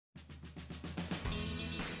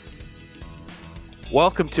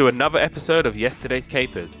Welcome to another episode of Yesterday's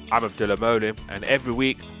Capers. I'm Abdullah Molim, and every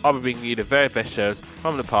week I'll be bringing you the very best shows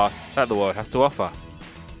from the past that the world has to offer.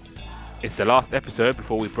 It's the last episode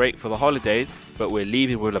before we break for the holidays, but we're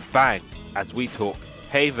leaving with a bang as we talk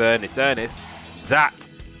Hey Vern, It's Ernest, Zap,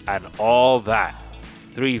 and all that.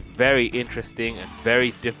 Three very interesting and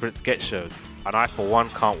very different sketch shows, and I for one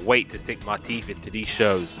can't wait to sink my teeth into these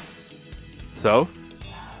shows. So,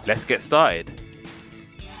 let's get started.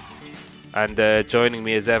 And joining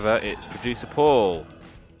me as ever, it's producer Paul.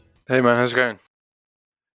 Hey man, how's it going?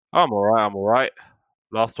 I'm alright.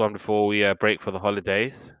 Last one before we break for the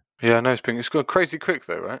holidays. Yeah, no, it's gone crazy quick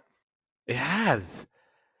though, right? It has.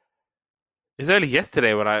 It's only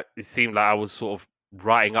yesterday when it seemed like I was sort of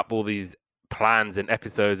writing up all these plans and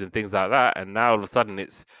episodes and things like that, and now all of a sudden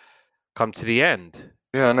it's come to the end.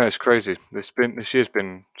 Yeah, I know it's crazy. This year's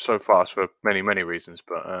been so fast for many reasons,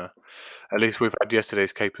 but at least we've had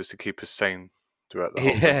yesterday's capers to keep us sane throughout the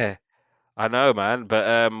whole thing. Yeah, I know, man.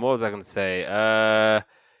 But what was I going to say?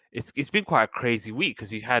 It's been quite a crazy week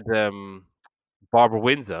because you had Barbara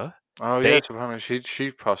Windsor. Oh They, yeah, so apparently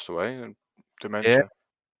she passed away and yeah, dementia.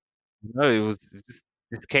 no, it just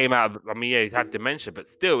this came out. I mean, yeah, he's had dementia, but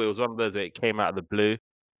still, it was one of those where it came out of the blue.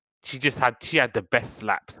 She had the best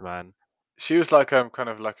slaps, man. She was like kind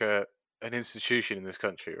of like an institution in this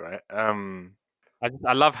country, right?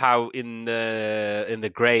 I love how in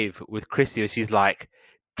the grave with Chrissy, she's like,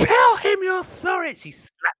 "Tell him you're sorry." She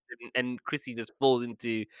slaps him, and Chrissy just falls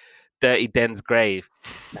into Dirty Den's grave.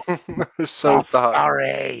 so "You're dark.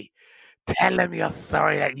 sorry. Tell him you're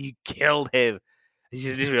sorry that you killed him." And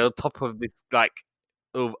she's literally on top of this like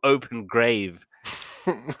open grave.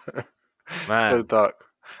 So Man. dark.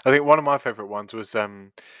 I think one of my favorite ones was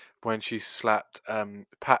when she slapped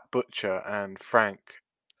Pat Butcher and Frank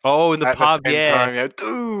Oh, in the at the pub, same yeah. time. Yeah,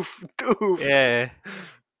 doof. Yeah.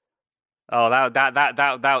 Oh,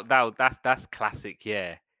 that's classic,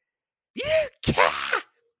 yeah. You can't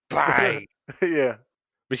bang. Yeah.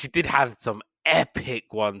 But she did have some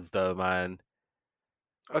epic ones though, man.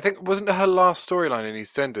 I think wasn't her last storyline in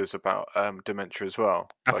EastEnders about dementia as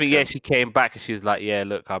well? I Like, think yeah, she came back and she was like, "Yeah,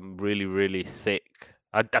 look, I'm really, really sick."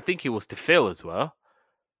 I think it was to Phil as well,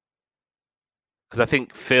 because I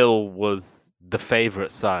think Phil was the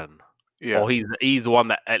favorite son, yeah, or he's the one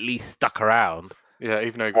that at least stuck around. yeah.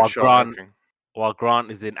 Even though he got While shot and everything. while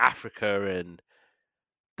Grant is in Africa and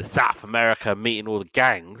the South America meeting all the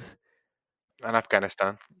gangs. And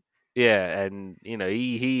Afghanistan. Yeah, and you know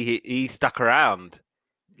he stuck around.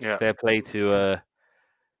 Yeah. Fair play to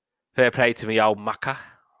me, old mucker.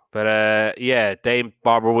 But yeah, Dame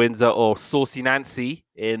Barbara Windsor or Saucy Nancy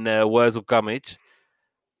in Wurzel Gummidge,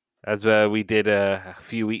 as we did a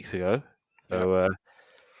few weeks ago. So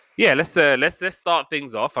yeah, let's start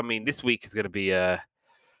things off. I mean, this week is going to be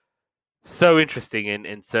so interesting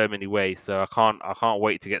in so many ways. So I can't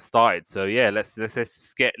wait to get started. So yeah, let's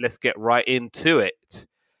get right into it.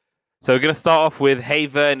 So we're going to start off with Hey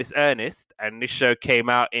Vern, It's Ernest, and this show came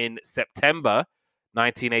out in September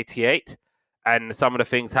 1988, and some of the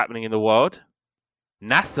things happening in the world.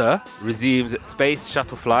 NASA resumes space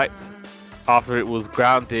shuttle flights after it was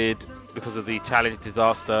grounded because of the Challenge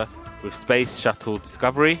disaster with Space Shuttle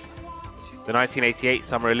Discovery. The 1988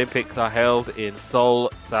 Summer Olympics are held in Seoul,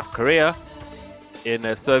 South Korea.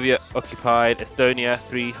 In Soviet-occupied Estonia,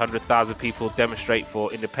 300,000 people demonstrate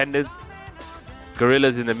for independence.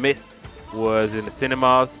 Gorillas in the Mist was in the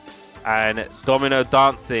cinemas, and Domino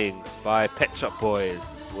Dancing by Pet Shop Boys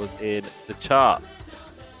was in the charts.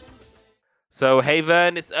 So Hey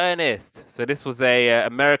Vern, It's Ernest. So this was a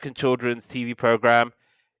American children's TV program,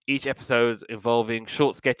 each episode involving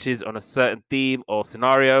short sketches on a certain theme or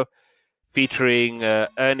scenario, featuring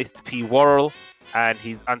Ernest P. Worrell and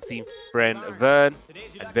his unseen friend Vern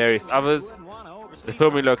and various others. The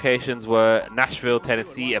filming locations were Nashville,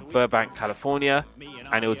 Tennessee, and Burbank, California,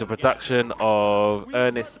 and it was a production of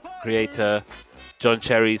Ernest creator John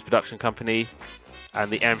Cherry's production company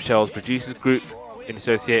and the M. Shells Producers Group in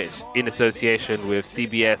association with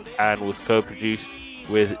CBS, and was co-produced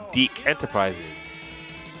with Deke Enterprises.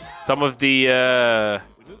 Some of the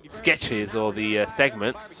sketches or the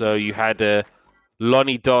segments, so you had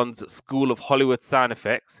Lonnie Don's School of Hollywood Sound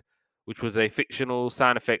Effects, which was a fictional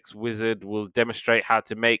sound effects wizard will demonstrate how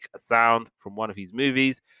to make a sound from one of his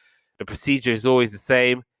movies. The procedure is always the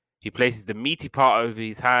same. He places the meaty part over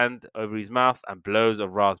his hand, over his mouth, and blows a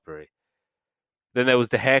raspberry. Then there was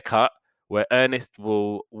the haircut, where Ernest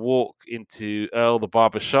will walk into Earl the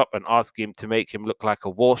barber's shop and ask him to make him look like a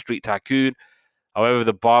Wall Street tycoon. However,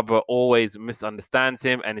 the barber always misunderstands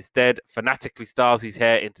him and instead fanatically styles his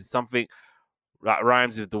hair into something that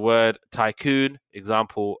rhymes with the word tycoon.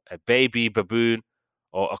 Example, a baby baboon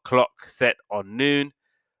or a clock set on noon,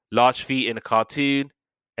 large feet in a cartoon,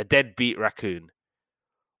 a deadbeat raccoon.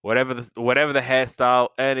 Whatever the hairstyle,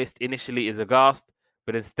 Ernest initially is aghast,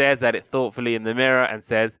 but then stares at it thoughtfully in the mirror and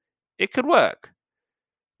says, "It could work."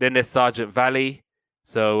 Then there's Sergeant Valley.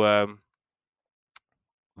 So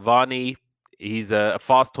Varney, he's a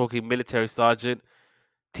fast-talking military sergeant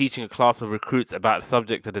teaching a class of recruits about the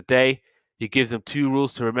subject of the day. He gives them 2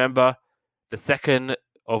 rules to remember, the second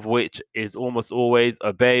of which is almost always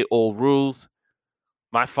obey all rules.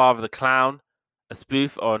 My Father the Clown, a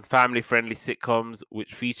spoof on family-friendly sitcoms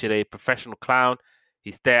which featured a professional clown,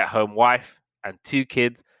 his stay-at-home wife, and 2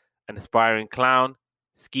 kids, an aspiring clown,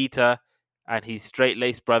 Skeeter, and his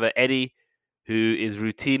straight-laced brother Eddie, who is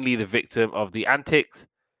routinely the victim of the antics.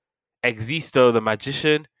 Existo the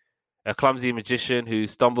magician, a clumsy magician who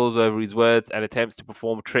stumbles over his words and attempts to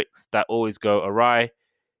perform tricks that always go awry.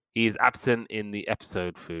 He is absent in the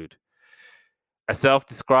episode Food. A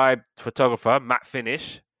self-described photographer, Matt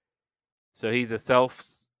Finish. So he's a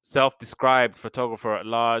self-described photographer at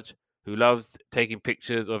large who loves taking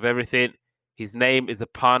pictures of everything. His name is a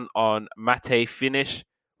pun on matte finish,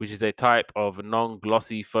 which is a type of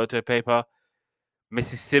non-glossy photo paper.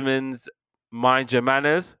 Mrs. Simmons, Mind Your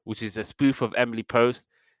Manners, which is a spoof of Emily Post.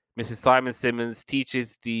 Mrs. Simon Simmons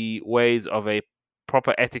teaches the ways of a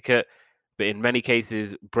proper etiquette, but in many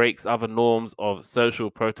cases breaks other norms of social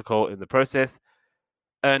protocol in the process.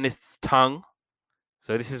 Ernest's tongue.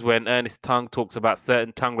 So this is when Ernest's tongue talks about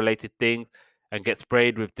certain tongue-related things and gets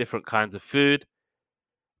sprayed with different kinds of food.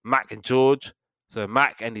 Mac and George. So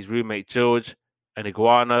Mac and his roommate George, an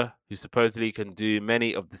iguana who supposedly can do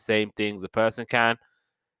many of the same things a person can.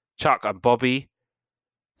 Chuck and Bobby.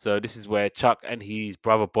 So this is where Chuck and his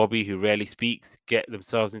brother Bobby, who rarely speaks, get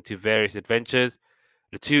themselves into various adventures.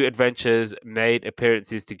 The 2 adventures made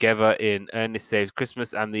appearances together in Ernest Saves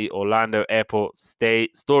Christmas and the Orlando Airport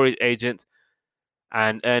Storage Agent.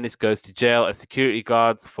 And Ernest goes to jail as security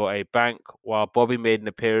guards for a bank, while Bobby made an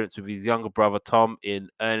appearance with his younger brother Tom in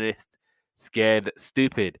Ernest Scared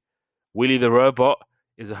Stupid. Willie the Robot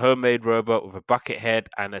is a homemade robot with a bucket head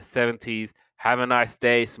and a 70s "Have a nice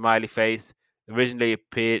day" smiley face. Originally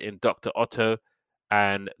appeared in Dr. Otto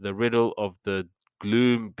and The Riddle of the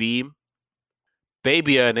Gloom Beam.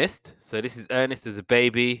 Baby Ernest. So this is Ernest as a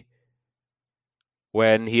baby.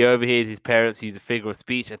 When he overhears his parents use a figure of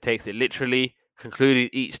speech and takes it literally, concluding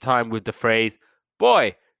each time with the phrase,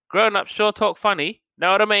 "Boy, grown-ups sure talk funny,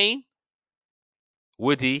 know what I mean?"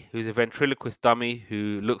 Woody, who's a ventriloquist dummy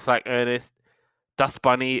who looks like Ernest. Dust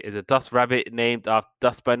Bunny is a dust rabbit named after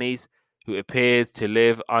dust bunnies who appears to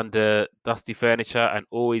live under dusty furniture and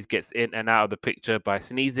always gets in and out of the picture by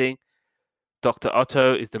sneezing. Dr.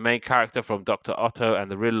 Otto is the main character from Dr. Otto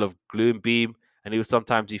and the Riddle of Gloom Beam, and he will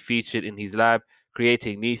sometimes be featured in his lab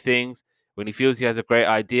creating new things. When he feels he has a great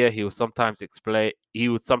idea, he would sometimes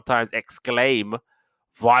exclaim,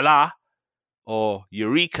 "Voila!" or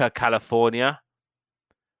 "Eureka, California!"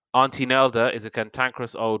 Auntie Nelda is a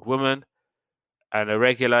cantankerous old woman and a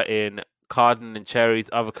regular in Carden and Cherry's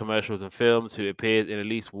other commercials and films who appears in at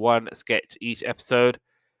least one sketch each episode.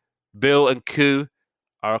 Bill and Koo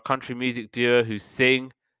are a country music duo who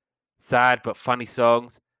sing sad but funny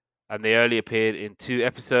songs, and they only appeared in 2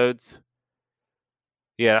 episodes.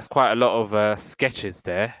 Yeah, that's quite a lot of sketches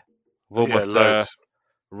there. I've Yeah, almost loads.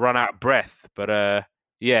 run out of breath, but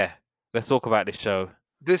yeah, let's talk about this show.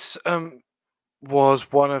 This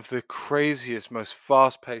was one of the craziest, most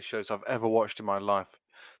fast-paced shows I've ever watched in my life.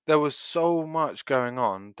 There was so much going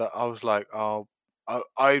on that I was like, oh,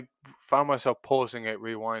 I found myself pausing it,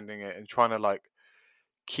 rewinding it, and trying to like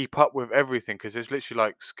keep up with everything because there's literally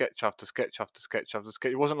like sketch after sketch after sketch after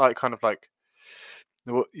sketch. It wasn't like kind of like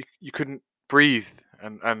you couldn't breathe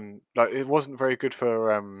and like it wasn't very good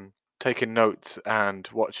for taking notes and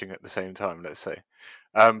watching at the same time. Let's say,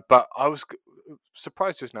 but I was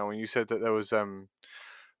surprised just now when you said that there was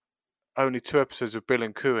only 2 episodes of Bill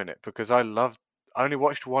and Coo in it because I only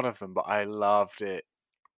watched one of them, but I loved it.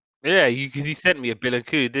 Yeah, because you sent me a Bill and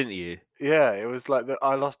Coo, didn't you? Yeah, it was like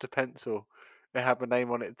I lost a pencil. It had my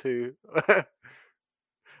name on it too.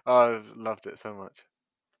 I loved it so much.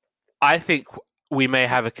 I think we may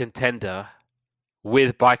have a contender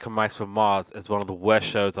with Biker Mice from Mars as one of the worst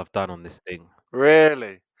shows I've done on this thing.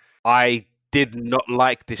 Really? I did not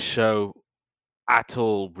like this show at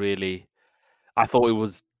all, really. I thought it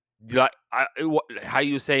was like how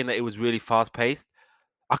you were saying that it was really fast paced.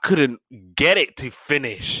 I couldn't get it to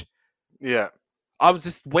finish. Yeah. I was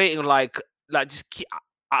just waiting,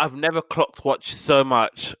 I've never clocked watched so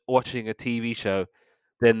much watching a TV show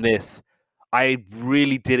than this. I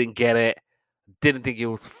really didn't get it. Didn't think it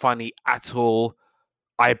was funny at all.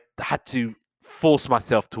 I had to force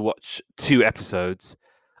myself to watch 2 episodes.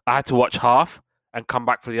 I had to watch half and come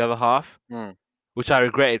back for the other half, Mm. which I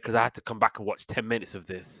regretted because I had to come back and watch 10 minutes of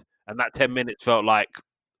this, and that 10 minutes felt like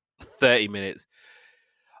 30 minutes.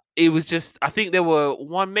 It was just, I think there were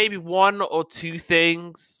maybe one or two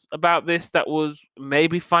things about this that was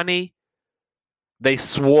maybe funny. They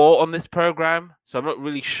swore on this program, so I'm not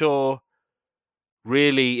really sure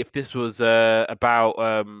really if this was about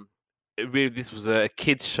really this was a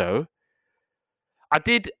kids show. I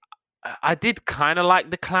did kind of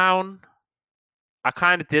like the clown. I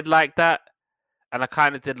kind of did like that, and I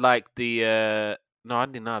kind of did like the no, I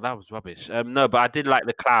didn't know that was rubbish. No, but I did like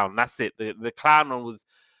the clown. That's it. The clown one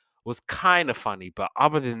was kind of funny, but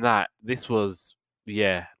other than that, this was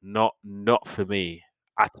not for me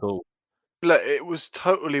at all. Look, it was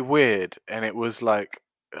totally weird, and it was like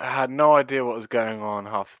I had no idea what was going on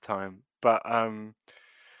half the time. But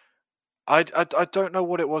I don't know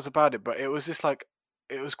what it was about it, but it was just like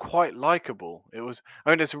it was quite likable. It was. I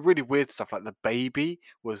mean, there's some really weird stuff. Like the baby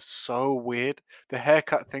was so weird. The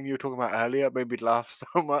haircut thing you were talking about earlier made me laugh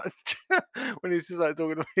so much when he's just like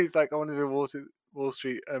talking. He's like, I want to do a Wall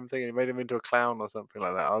Street thing, and he made him into a clown or something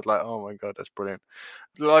like that. I was like, oh my god, that's brilliant.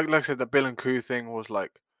 Like I said, the Bill and Coo thing was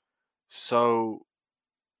like so.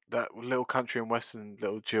 That little country and western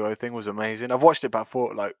little duo thing was amazing. I've watched it about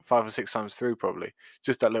 5 or 6 times through, probably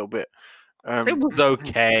just that little bit. It was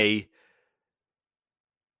okay.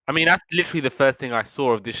 I mean, that's literally the first thing I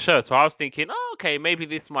saw of this show, so I was thinking, oh, okay, maybe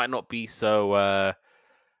this might not be so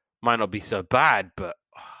bad. But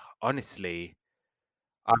honestly,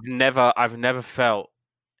 I've never felt,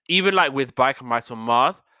 even like with Biker Mice on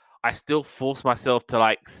Mars, I still forced myself to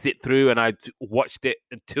like sit through, and watched it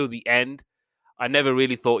until the end. I never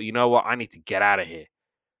really thought, you know what, I need to get out of here.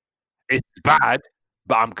 It's bad,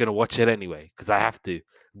 but I'm gonna watch it anyway because I have to.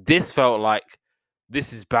 This felt like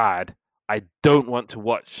this is bad. I don't want to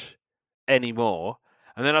watch anymore.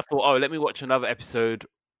 And then I thought, oh, let me watch another episode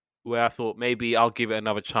where I thought maybe I'll give it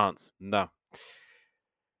another chance. No.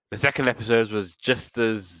 The second episode was just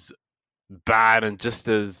as bad and just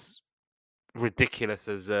as ridiculous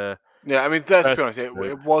as Yeah, I mean, let's be first honest, episode.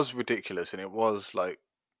 it was ridiculous and it was like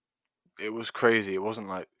it was crazy. It wasn't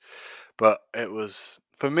like, but it was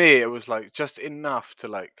for me. It was like just enough to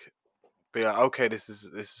like be like, okay, this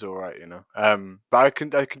is all right, you know. But I can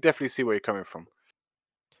definitely see where you're coming from.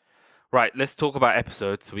 Right, let's talk about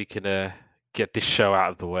episodes so we can get this show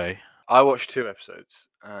out of the way. I watched 2 episodes,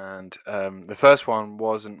 and the first one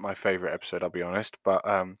wasn't my favorite episode. I'll be honest, but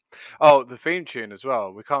oh, the theme tune as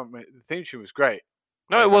well. The theme tune was great.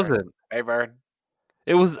 No, Hey it Vern, wasn't. hey Vern.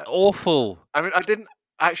 It was Uh, awful. I mean, I didn't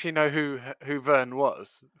actually know who Vern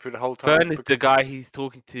was through the whole time. Vern is the guy he's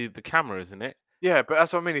talking to the camera, isn't it? Yeah, but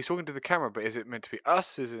that's what I mean. He's talking to the camera, but is it meant to be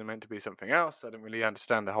us? Is it meant to be something else? I didn't really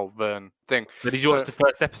understand the whole Vern thing. But did you watch So the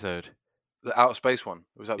first episode? the outer space one,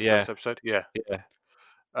 was that the Yeah, first episode? Yeah. yeah.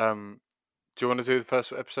 Um, do you want to do the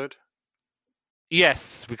first episode?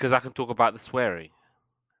 Yes, because I can talk about the swearing.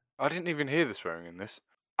 I didn't even hear the swearing in this.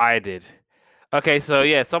 I did. Okay, so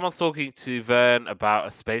yeah, someone's talking to Vern about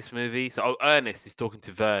a space movie. So Ernest is talking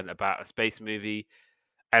to Vern about a space movie,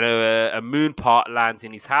 and a moon part lands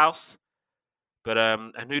in his house. But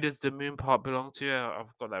and who does the moon part belong to?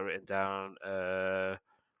 I've got that written down.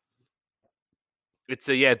 It's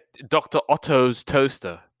Dr. Otto's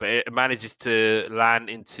toaster, but it manages to land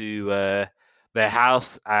into their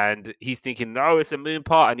house, and he's thinking, no, it's a moon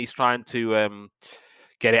part, and he's trying to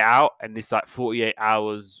get it out, and it's like 48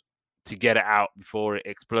 hours to get it out before it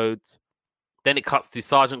explodes. Then it cuts to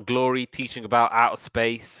Sergeant Glory teaching about outer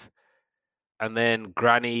space, and then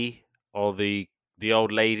Granny, or the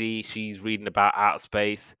old lady, she's reading about outer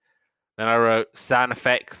space. Then I wrote sound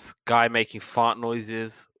effects, guy making fart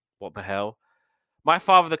noises. What the hell? My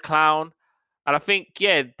Father the Clown. And I think,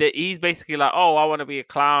 he's basically like, oh, I want to be a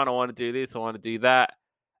clown. I want to do this. I want to do that.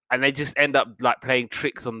 And they just end up like playing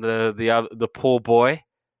tricks on the poor boy,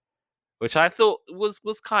 which I thought was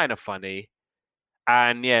kind of funny.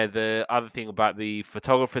 And yeah, the other thing about the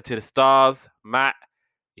photographer to the stars, Matt,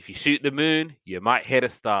 if you shoot the moon, you might hit a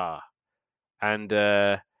star. And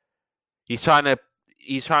he's trying to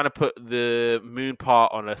put the moon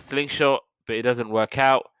part on a slingshot, but it doesn't work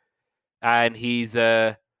out. And he's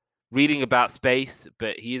reading about space,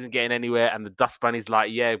 but he isn't getting anywhere. And the dust bunny's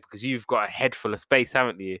like, yeah, because you've got a head full of space,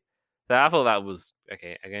 haven't you? So I thought that was,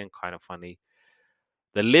 okay, again, kind of funny.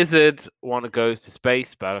 The lizard goes to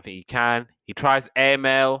space, but I don't think he can. He tries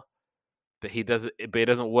airmail, but it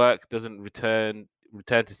doesn't work. Doesn't return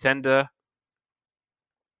to sender.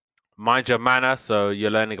 Mind your manner, so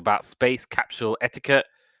you're learning about space capsule etiquette.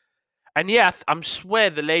 And yeah, I'm swear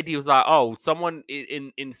the lady was like, "Oh, someone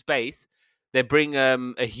in space they bring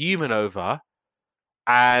a human over,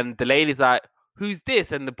 and the lady's like, "Who's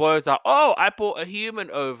this?" And the boy's like, "Oh, I brought a human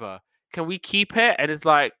over. Can we keep it?" And it's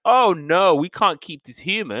like, "Oh no, we can't keep this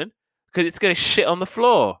human because it's gonna shit on the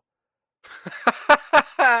floor."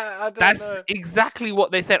 I don't That's know. exactly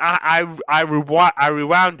what they said. I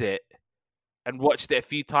rewound it and watched it a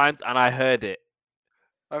few times, and I heard it,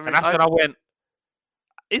 I and mean, that's when I went,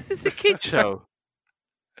 "Is this a kid show?"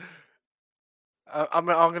 I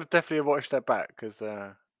mean, I'm gonna definitely watch that back because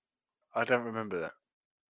I don't remember that.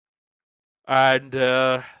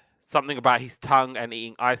 And something about his tongue and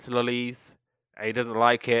eating ice lollies, and he doesn't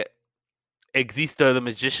like it. Existo the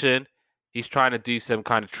magician, he's trying to do some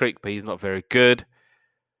kind of trick, but he's not very good.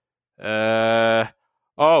 Uh,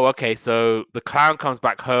 oh, okay. So the clown comes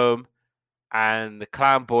back home, and the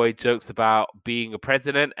clown boy jokes about being a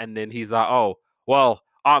president, and then he's like, "Oh, well,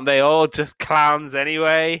 aren't they all just clowns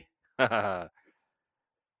anyway?"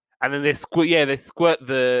 And then they squirt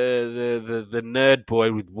the nerd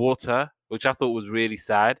boy with water, which I thought was really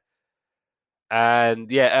sad.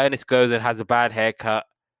 And yeah, Ernest goes and has a bad haircut,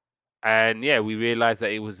 and yeah, we realized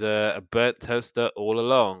that it was a burnt toaster all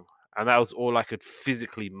along, and that was all I could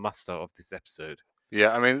physically muster of this episode.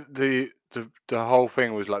 Yeah, I mean the whole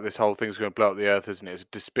thing was like this whole thing's going to blow up the earth, isn't it? It's a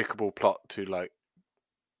despicable plot to like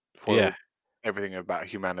Yeah, foil everything about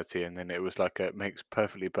humanity, and then it was like it makes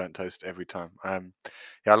perfectly burnt toast every time.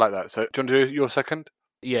 Yeah, I like that. So, do you want to do your second?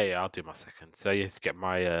 yeah, I'll do my second. So yeah, to get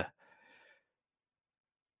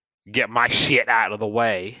my shit out of the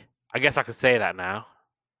way. I guess I can say that now.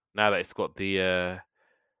 Now that it's got the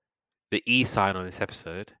E sign on this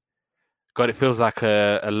episode. God, it feels like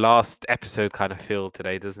a last episode kind of feel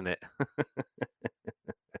today, doesn't it?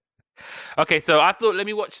 Okay, so I thought let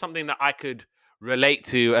me watch something that I could relate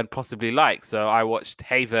to and possibly like. So I watched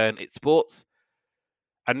Hey Vern, It's Sports,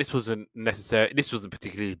 and this wasn't necessary. This wasn't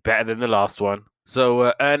particularly better than the last one.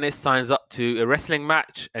 So Ernest signs up to a wrestling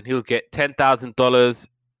match, and he'll get $10,000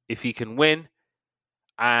 if he can win.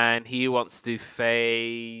 And he wants to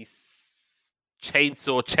face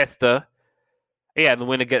Chainsaw Chester. Yeah, and the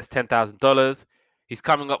winner gets $10,000. He's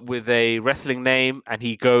coming up with a wrestling name, and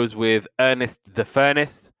he goes with Ernest the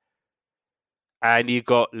Furnace. And you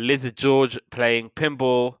got Lizard George playing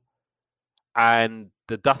pinball, and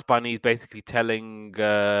the Dust Bunny is basically telling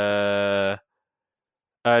Ernest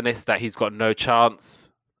that he's got no chance,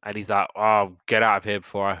 and he's like, "Oh, get out of here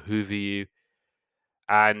before I hoover you."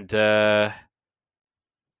 And yeah,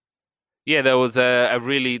 there was there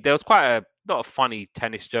was quite a not a funny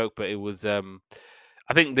tennis joke, but it was I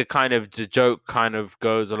think the joke kind of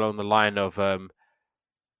goes along the line of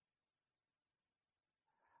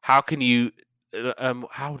how can you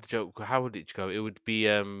how would it go? It would be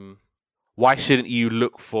why shouldn't you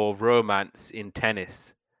look for romance in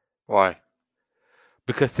tennis? Why?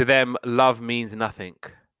 Because to them, love means nothing.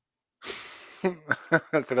 So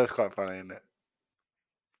that's quite funny, isn't it?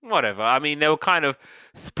 Whatever. I mean, they were kind of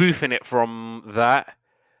spoofing it from that.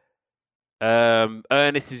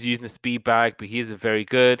 Ernest is using a speed bag, but he isn't very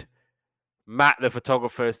good. Matt, the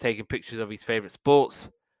photographer, is taking pictures of his favorite sports.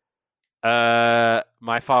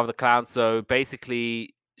 My father, the clown. So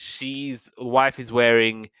basically, the wife is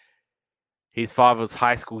wearing his father's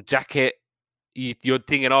high school jacket. You're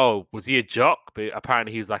thinking, oh, was he a jock? But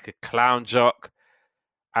apparently, he was like a clown jock.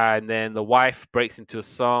 And then the wife breaks into a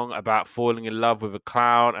song about falling in love with a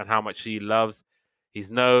clown and how much she loves his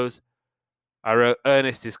nose. I wrote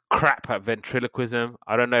Ernest is crap at ventriloquism.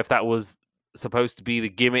 I don't know if that was supposed to be the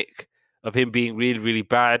gimmick of him being really, really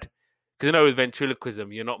bad. Because you know, with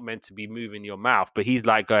ventriloquism, you're not meant to be moving your mouth, but he's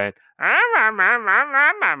like going, "Ah, ah, ah,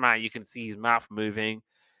 ah, ah, ah." You can see his mouth moving.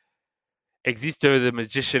 Existo, the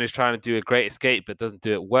magician, is trying to do a great escape, but doesn't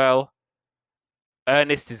do it well.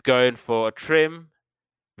 Ernest is going for a trim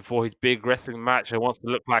before his big wrestling match and wants to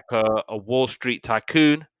look like a Wall Street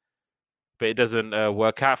tycoon, but it doesn't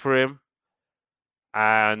work out for him.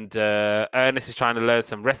 And Ernest is trying to learn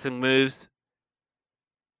some wrestling moves,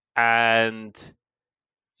 and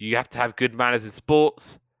you have to have good manners in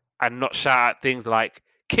sports and not shout out things like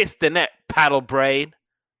 "kiss the net, paddle brain,"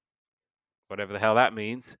 whatever the hell that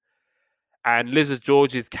means. And Lizard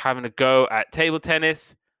George is having a go at table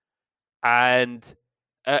tennis, and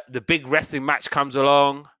the big wrestling match comes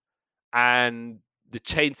along, and the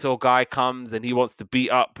chainsaw guy comes and he wants to beat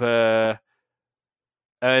up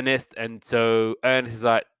Ernest, and so Ernest is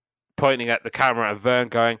like pointing at the camera at Vern,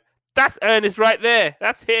 going, "That's Ernest right there.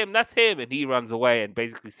 That's him. That's him." And he runs away and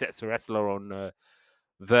basically sets the wrestler on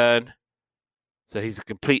Vern. So he's a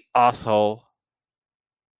complete asshole.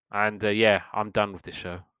 And yeah, I'm done with the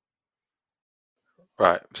show.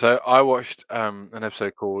 Right. So I watched an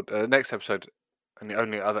episode called next episode and the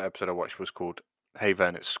only other episode I watched was called Hey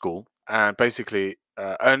Vern, It's School. And basically,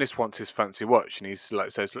 Ernest wants his fancy watch, and he's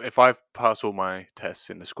like says, if I pass all my tests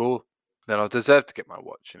in the school, then I'll deserve to get my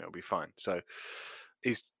watch, and it'll be fine. So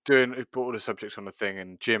he put all the subjects on the thing,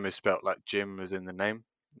 and Jim is spelt like Jim as in the name.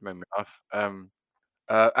 Made me laugh.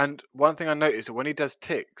 And one thing I noticed that when he does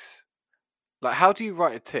ticks, like how do you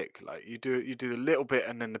write a tick? Like you do the little bit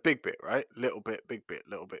and then the big bit, right? Little bit, big bit,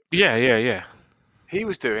 little bit. Yeah, yeah, yeah. He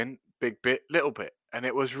was doing big bit, little bit, and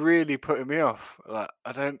it was really putting me off. Like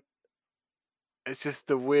I don't. It's just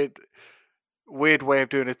a weird way of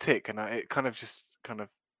doing a tick, and it kind of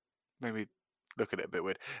made me look at it a bit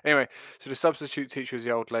weird. Anyway, so the substitute teacher was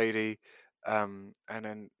the old lady, and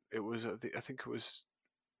then it was I think it was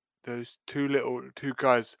those two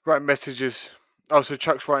guys writing messages. Oh, so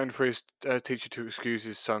Chuck's writing for his teacher to excuse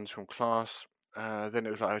his sons from class. Then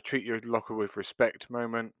it was like a treat your locker with respect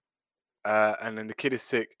moment. And then the kid is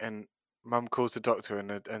sick, and mum calls the doctor, and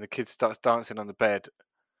the kid starts dancing on the bed.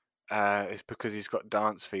 It's because he's got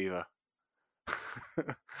dance fever.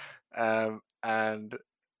 And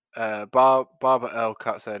Barber Earl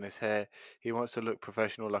cuts Ernest's hair. He wants to look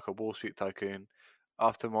professional like a Wall Street tycoon.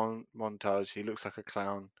 After montage, he looks like a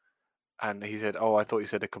clown. And he said, "Oh, I thought you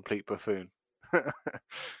said a complete buffoon."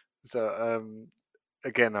 So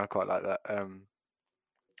again, I quite like that.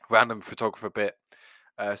 Random photographer bit.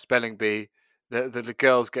 Spelling bee. The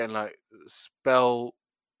girls getting like spell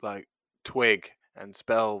like twig and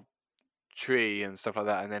spell tree and stuff like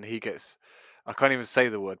that, and then he gets. I can't even say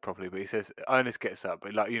the word properly, but he says Ernest gets up,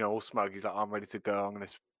 but like all smug. He's like, "I'm ready to go. I'm gonna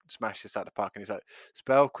smash this out of the park." And he's like,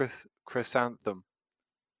 "Spell chrysanthemum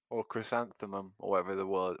or chrysanthemum or whatever the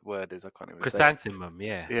word is." I can't even say it. Chrysanthemum,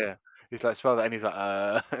 yeah. Yeah. He's like, spell that, and he's like,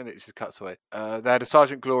 and it just cuts away. They had a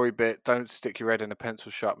Sergeant Glory bit. Don't stick your head in a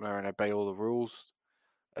pencil sharpener and obey all the rules.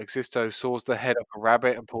 Existo saws the head off a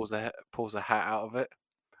rabbit and pulls a hat out of it,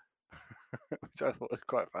 which I thought was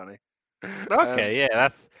quite funny. Okay, yeah,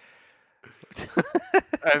 that's.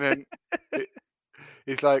 And then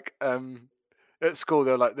he's like, at school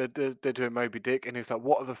they're doing Moby Dick, and he's like,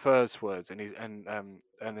 "What are the first words?" And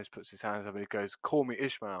Ernest puts his hands up and he goes, "Call me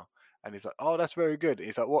Ishmael." And he's like, "Oh, that's very good." And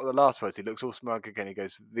he's like, "What are the last words?" He looks all smug again. He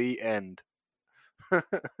goes, "The end."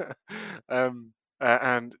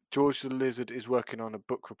 And George the Lizard is working on a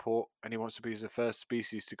book report, and he wants to be the first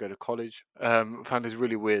species to go to college. Found this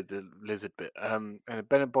really weird, the lizard bit. And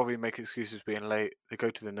Ben and Bobby make excuses being late. They go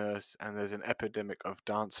to the nurse, and there's an epidemic of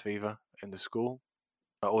dance fever in the school.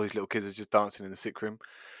 All these little kids are just dancing in the sick room.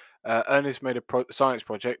 Ernest made a science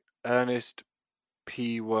project. Ernest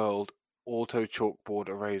P. World Auto Chalkboard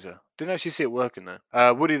Eraser. Didn't actually see it working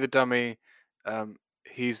there. Woody the Dummy.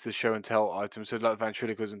 He's the show and tell item. So like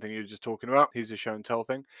ventriloquism thing you were just talking about. He's the show and tell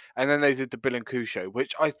thing. And then they did the Bill and Coo show,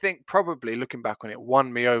 which I think probably looking back on it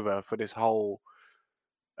won me over for this whole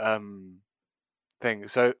thing.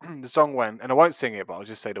 So the song went, and I won't sing it, but I'll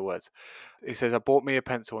just say the words. He says, "I bought me a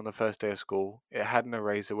pencil on the first day of school. It had an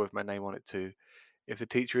eraser with my name on it too. If the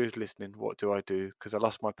teacher is listening, what do I do? Because I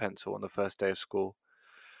lost my pencil on the first day of school.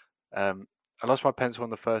 I lost my pencil on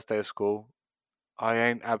the first day of school. I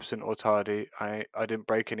ain't absent or tardy. I didn't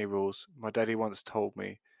break any rules. My daddy once told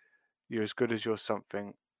me, 'You're as good as you're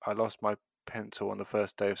something.' I lost my pencil on the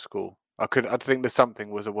first day of school." I think the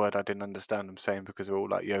something was a word I didn't understand them saying because they're all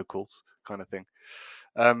like yokels kind of thing.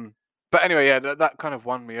 But anyway, yeah, that kind of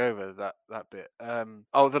won me over that bit.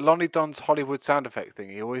 Oh, the Lonnie Don's Hollywood sound effect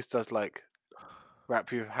thing. He always does like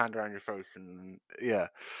wrap your hand around your face and yeah.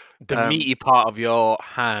 The meaty part of your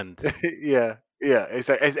hand. Yeah, yeah. It's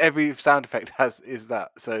every sound effect is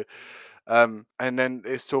that. So, and then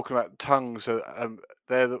it's talking about tongue. So,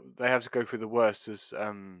 they have to go through the worst as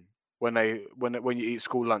when you eat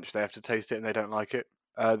school lunch, they have to taste it and they don't like it.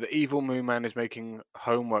 The evil Moon Man is making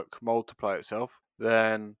homework multiply itself.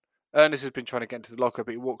 Then Ernest has been trying to get into the locker,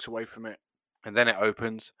 but he walks away from it, and then it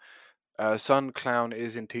opens. Son Clown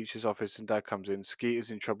is in teacher's office, and Dad comes in. Skeet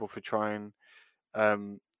is in trouble for trying.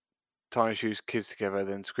 Tiny Shoes kids together,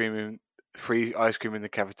 then screaming free ice cream in the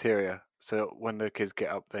cafeteria. So when the kids get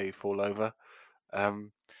up, they fall over.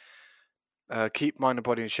 Keep mind and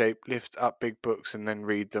body in shape, lift up big books and then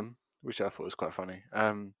read them, which I thought was quite funny.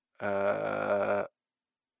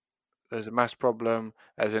 There's a mass problem.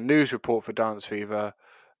 There's a news report for Dance Fever.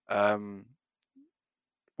 One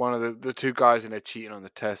of the two guys in there cheating on the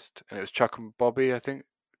test, and it was Chuck and Bobby, I think.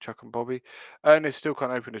 Chuck and Bobby. Ernest still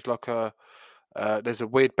can't open his locker. There's a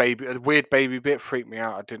weird baby bit freaked me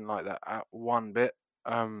out. I didn't like that at one bit.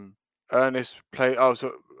 Ernest plays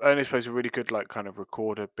a really good like kind of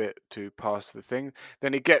recorder bit to pass the thing.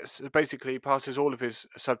 Then he passes all of his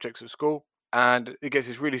subjects at school, and he gets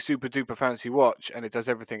his really super duper fancy watch, and it does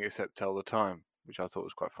everything except tell the time. which I thought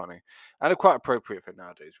was quite funny and quite appropriate for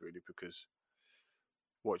nowadays, really, because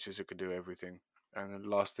watches that could do everything, and the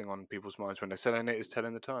last thing on people's minds when they're selling it is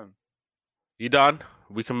telling the time. You done?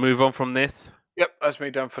 We can move on from this. Yep, that's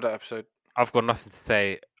me done for that episode. I've got nothing to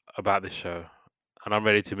say about this show, and I'm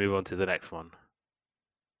ready to move on to the next one.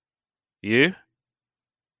 You?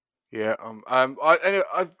 Yeah, like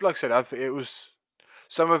I said, it was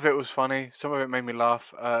some of it was funny, some of it made me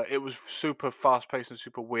laugh. It was super fast paced and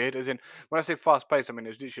super weird. As in, when I say fast paced, I mean it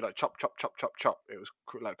was literally like chop, chop, chop, chop, chop. It was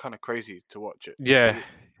like kind of crazy to watch it. Yeah.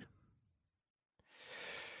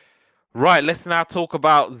 Right, let's now talk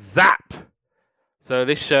about Zap. So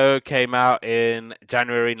this show came out in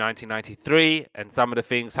January 1993, and some of the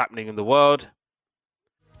things happening in the world.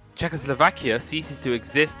 Czechoslovakia ceases to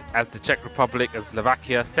exist as the Czech Republic and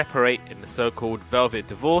Slovakia separate in the so-called Velvet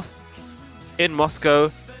Divorce. In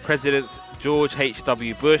Moscow, Presidents George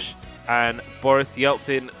H.W. Bush and Boris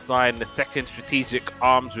Yeltsin signed the Second Strategic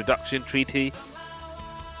Arms Reduction Treaty.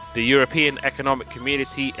 The European Economic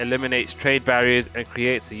Community eliminates trade barriers and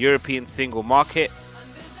creates a European single market.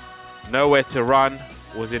 Nowhere to Run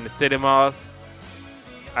was in the cinemas.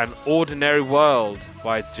 An Ordinary World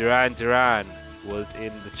by Duran Duran was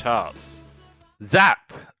in the charts.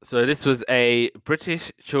 Zap. So this was a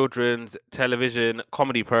British children's television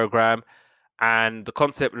comedy program, and the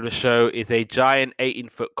concept of the show is a giant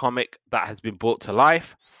 18-foot comic that has been brought to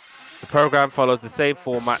life. The program follows the same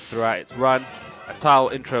format throughout its run. A tile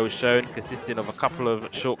intro is shown, consisting of a couple of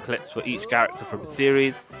short clips for each character from the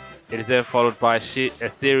series. It is then followed by a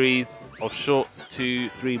series of short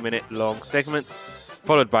 2-3 minute long segments,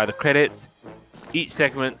 followed by the credits. Each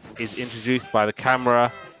segment is introduced by the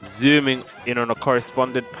camera zooming in on a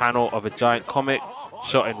correspondent panel of a giant comic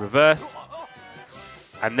shot in reverse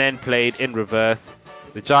and then played in reverse.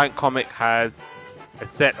 The giant comic has a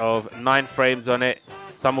set of 9 frames on it,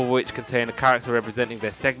 some of which contain a character representing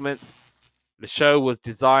their segments. The show was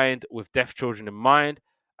designed with deaf children in mind,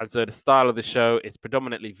 and so the style of the show is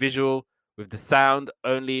predominantly visual, with the sound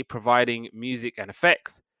only providing music and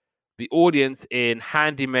effects. The audience in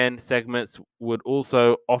handyman segments would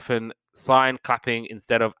also often sign clapping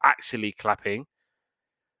instead of actually clapping.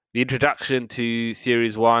 The introduction to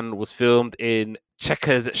Series 1 was filmed in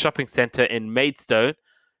Checkers shopping centre in Maidstone,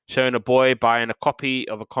 showing a boy buying a copy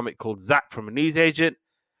of a comic called Zap from a newsagent.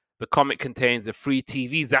 The comic contains a free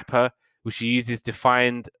TV zapper, which he uses to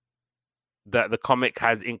find that the comic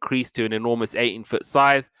has increased to an enormous 18-foot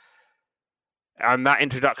size. And that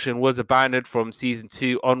introduction was abandoned from season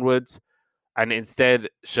 2 onwards, and instead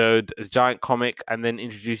showed a giant comic and then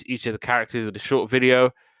introduced each of the characters with a short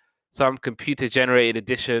video. Some computer-generated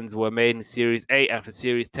editions were made in Series 8, and for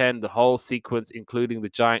Series 10, the whole sequence, including the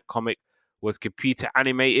giant comic, was computer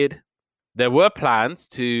animated. There were plans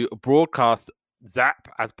to broadcast Zap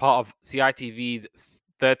as part of CITV's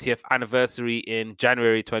 30th anniversary in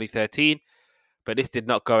January 2013, but this did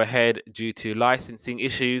not go ahead due to licensing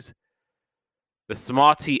issues. The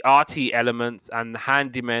Smarty Arty elements and the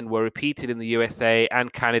Handymen were repeated in the USA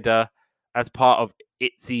and Canada as part of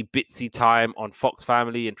Itsy Bitsy Time on Fox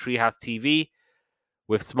Family and Treehouse TV,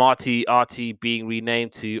 with Smarty Arty being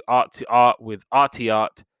renamed to Art with Arty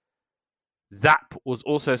Art. Zap was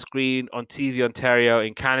also screened on TV Ontario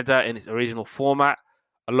in Canada in its original format,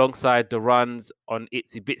 alongside the runs on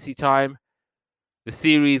Itsy Bitsy Time. The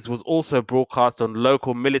series was also broadcast on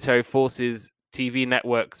local military forces TV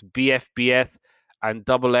networks BFBS and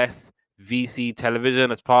SS VC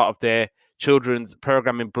television as part of their children's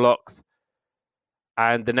programming blocks.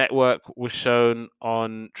 And the network was shown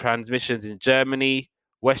on transmissions in Germany,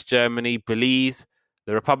 West Germany, Belize,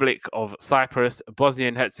 the Republic of Cyprus, Bosnia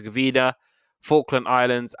and Herzegovina, Falkland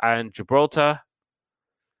Islands, and Gibraltar.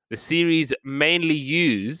 The series mainly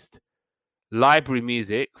used library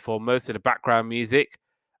music for most of the background music,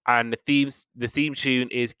 and the theme tune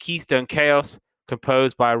is Keystone Chaos,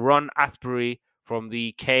 composed by Ron Asbury from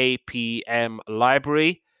the KPM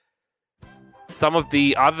library. Some of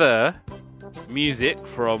the other music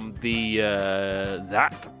from the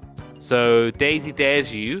Zap. So Daisy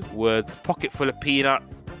Dares You was Pocket Full of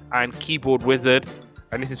Peanuts and Keyboard Wizard,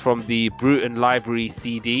 and this is from the Bruton Library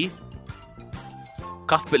CD.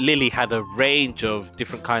 Cuthbert Lily had a range of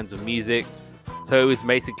different kinds of music, so it was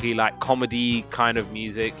basically like comedy kind of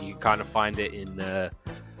music. You kind of find it in the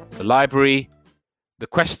library. The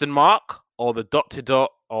question mark or the dot to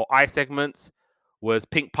dot or I segments was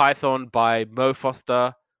Pink Python by Mo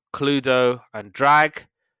Foster, Cluedo, and Drag.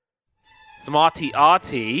 Smarty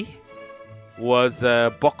Arty was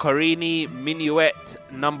Boccherini Minuet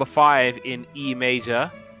number 5 in E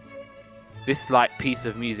major. This like piece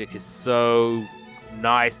of music is so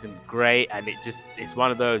nice and great, and it's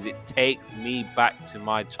one of those. It takes me back to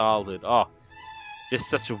my childhood. Oh, just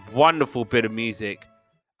such a wonderful bit of music,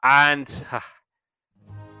 and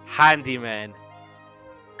Handyman.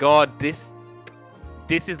 God, this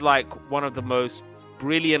is like one of the most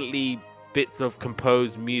brilliantly bits of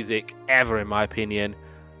composed music ever, in my opinion.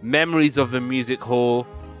 Memories of the Music Hall,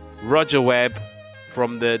 Roger Webb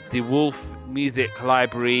from the DeWolf Music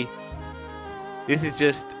Library. This is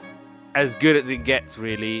just as good as it gets,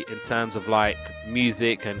 really, in terms of like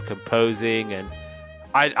music and composing, and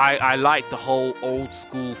I like the whole old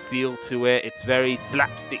school feel to it. It's very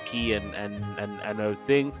slapsticky and those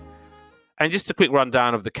things. And just a quick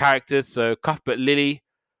rundown of the characters. So Cuthbert Lilly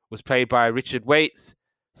was played by Richard Waits.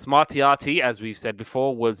 Smarty Artie, as we've said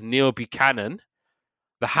before, was Neil Buchanan.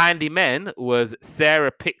 The Handyman was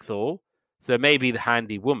Sarah Pickthall. So maybe the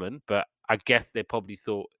Handy Woman, but I guess they probably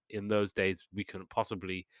thought in those days we couldn't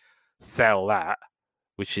possibly sell that,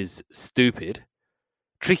 which is stupid.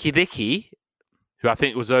 Tricky Dicky, who I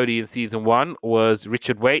think was only in season 1, was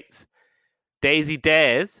Richard Waits. Daisy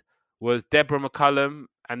Dares was Deborah McCullum,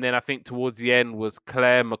 and then I think towards the end was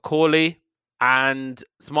Claire Macaulay. And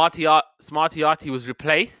Smarty Artie was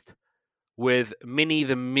replaced with Minnie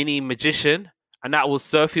the Mini Magician, and that was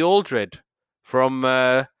Sophie Aldred from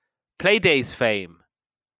Playdays fame.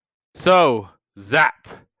 So, Zap.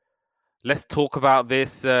 Let's talk about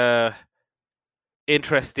this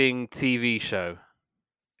interesting TV show.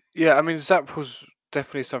 Yeah, I mean, Zap was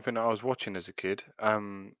definitely something that I was watching as a kid.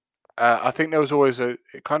 I think there was always it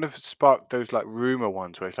kind of sparked those like rumor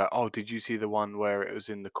ones where it's like, oh, did you see the one where it was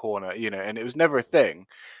in the corner, and it was never a thing,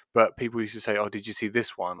 but people used to say, oh, did you see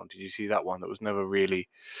this one or did you see that one? That was never really.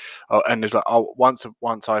 Oh, and there's like, oh, once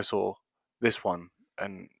I saw this one,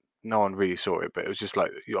 and no one really saw it, but it was just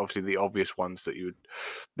like obviously the obvious ones that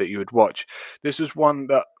you would watch. This was one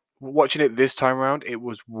that, watching it this time around, it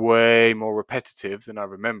was way more repetitive than I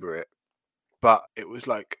remember it, but it was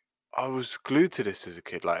like I was glued to this as a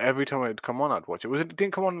kid. Like every time it'd come on, I'd watch it. It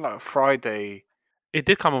didn't come on like Friday. It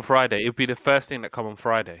did come on Friday. It would be the first thing that come on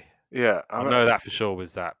Friday. Yeah, I know that for sure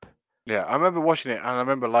with Zap. Yeah, I remember watching it and I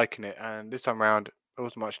remember liking it. And this time around, there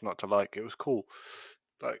wasn't much not to like. It was cool.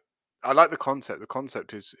 Like I like the concept. The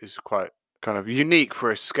concept is quite kind of unique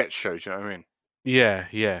for a sketch show. Do you know what I mean? Yeah,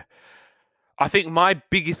 yeah. I think my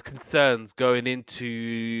biggest concerns going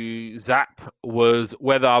into Zap was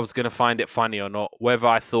whether I was going to find it funny or not, whether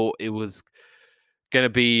I thought it was going to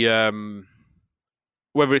be,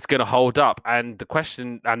 whether it's going to hold up. And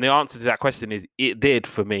the answer to that question is it did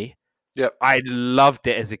for me. Yep. I loved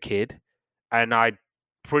it as a kid, and I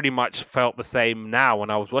pretty much felt the same now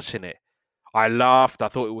when I was watching it. I laughed. I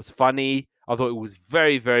thought it was funny. I thought it was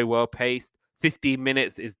very, very well paced. 15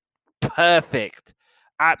 minutes is perfect.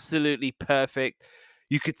 Absolutely perfect.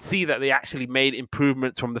 You could see that they actually made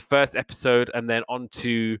improvements from the first episode and then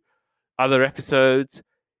onto other episodes.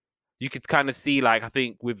 You could kind of see, like, I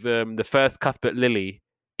think with the first Cuthbert Lilly,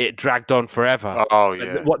 it dragged on forever. Oh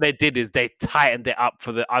yeah. What they did is they tightened it up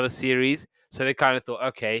for the other series. So they kind of thought,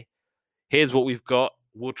 okay, here's what we've got.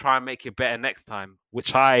 We'll try and make it better next time,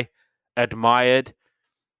 which I admired.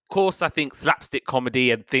 Of course, I think slapstick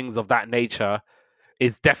comedy and things of that nature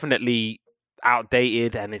is definitely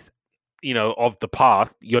outdated and it's of the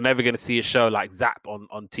past. You're never going to see a show like Zap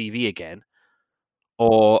on TV again,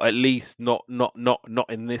 or at least not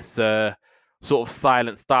in this sort of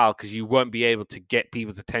silent style, because you won't be able to get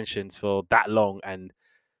people's attentions for that long and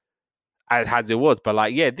as it was. But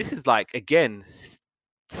like, yeah, this is like again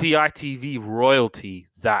CITV royalty.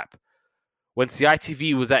 Zap, when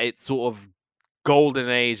CITV was at its sort of golden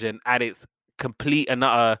age and at its complete and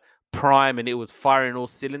utter prime, and it was firing all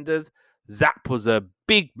cylinders. Zap was a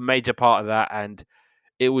big major part of that, and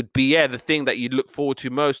it would be the thing that you'd look forward to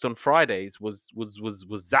most on Fridays was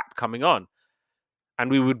Zap coming on, and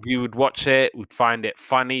we would watch it. We'd find it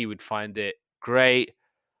funny. We'd find it great.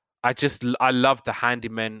 I love the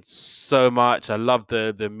Handyman so much. I love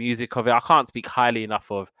the music of it. I can't speak highly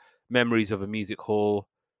enough of Memories of a Music Hall.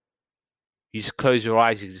 You just close your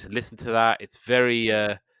eyes, you just listen to that. It's very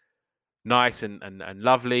nice and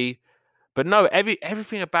lovely. But no,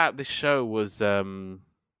 everything about this show was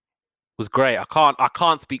great. I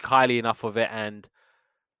can't speak highly enough of it, and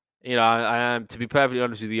I am, to be perfectly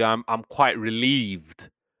honest with you, I'm quite relieved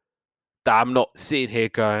that I'm not sitting here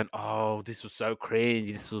going, "Oh, this was so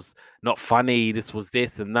cringe. This was not funny. This was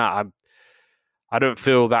this and that." I don't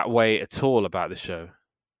feel that way at all about the show.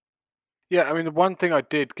 Yeah, I mean, the one thing I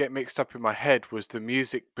did get mixed up in my head was the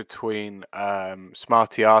music between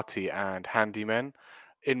Smarty Artie and Handyman.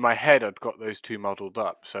 In my head, I'd got those two muddled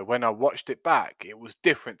up. So when I watched it back, it was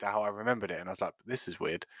different to how I remembered it, and I was like, "This is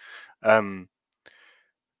weird." Um,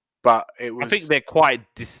 but it I think was they're quite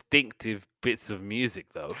distinctive bits of music,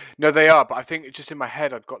 though. no, they are. But I think just in my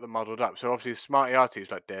head, I'd got them muddled up. So obviously, Smarty Artie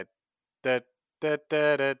was like dead, dead, dead,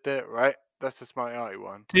 dead, dead, dead, right? That's the Smarty Artie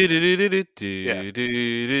one. Yeah.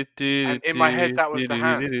 And in my head, that was the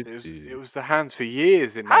hands. It was the hands for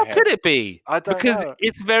years in my How head. could it be? I don't Because know.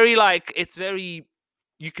 it's very like it's very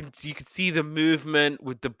you can see the movement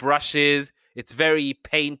with the brushes. It's very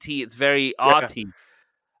painty. It's very Yeah. arty.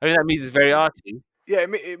 I mean that means it's very arty. Yeah,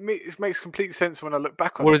 it makes complete sense when I look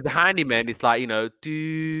back on it. Whereas the handyman, it's like do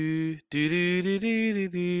do do do do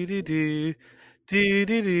do do do.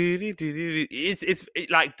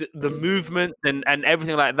 Like the movements and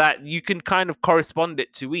everything like that. You can kind of correspond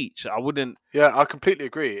it to each. I wouldn't. Yeah, I completely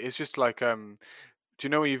agree. It's just like, do you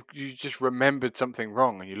know when you just remembered something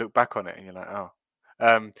wrong and you look back on it and you're like, oh,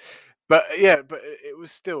 um, but yeah, but it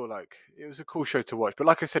was still like it was a cool show to watch. But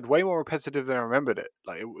like I said, way more repetitive than I remembered it.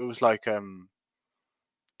 Like it was like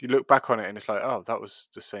you look back on it and it's like, oh, that was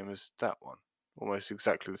the same as that one, almost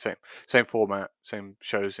exactly the same format, same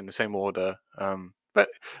shows in the same order. But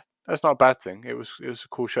that's not a bad thing. It was a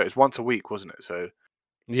cool show. It's once a week, wasn't it? So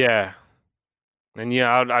Yeah, and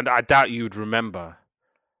yeah, I doubt you would remember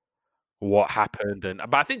what happened, and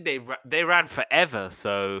but I think they ran forever,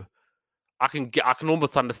 so I can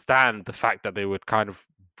almost understand the fact that they would kind of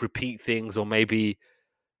repeat things or maybe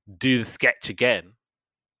do the sketch again.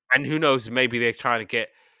 And who knows, maybe they're trying to get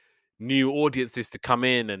new audiences to come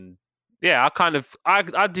in and yeah,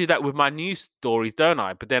 I do that with my news stories, don't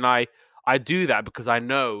I? But then I do that because I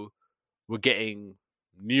know we're getting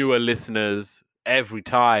newer listeners every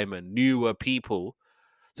time and newer people.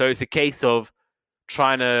 So it's a case of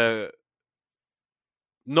trying to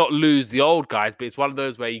not lose the old guys, but it's one of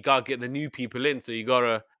those where you gotta get the new people in, so you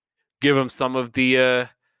gotta give them some of and the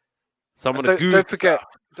good stuff.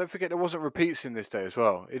 don't forget there wasn't repeats in this day as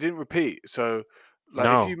well. It didn't repeat. So like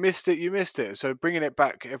if No. you missed it, you missed it. So bringing it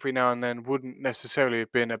back every now and then wouldn't necessarily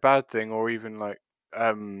have been a bad thing or even like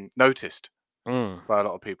noticed Mm. by a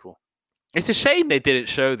lot of people. It's a shame they didn't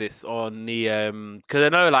show this on the because I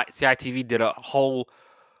know like CITV did a whole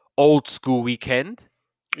old school weekend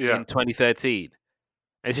Yeah. in 2013.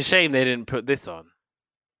 It's a shame they didn't put this on.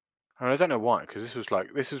 And I don't know why, because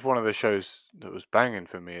this is one of the shows that was banging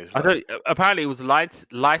for me. Is I like don't. Apparently, it was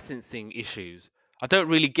licensing issues. I don't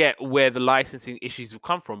really get where the licensing issues will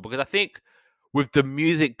come from because I think with the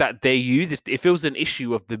music that they use, if it was an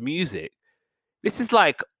issue of the music, this is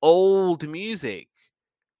like old music.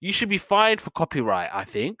 You should be fined for copyright. I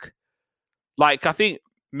think. Like I think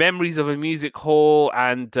Memories of a Music Hall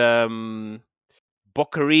and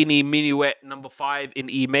Boccherini Minuet Number 5 in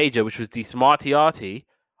E major, which was the Smarty Artie.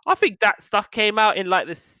 I think that stuff came out in like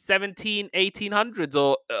the 1800s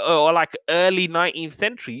or like early 19th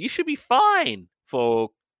century. You should be fine for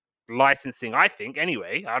licensing, I think.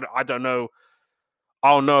 Anyway, I don't know. I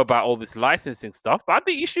don't know about all this licensing stuff, but I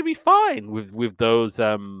think you should be fine with those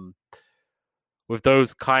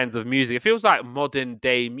kinds of music. It feels like modern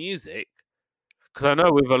day music because I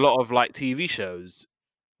know with a lot of like TV shows,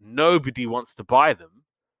 nobody wants to buy them.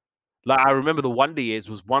 Like I remember the Wonder Years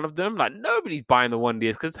was one of them. Like nobody's buying the Wonder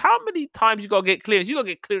Years because how many times you gotta get clearance? You gotta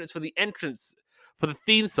get clearance for the entrance for the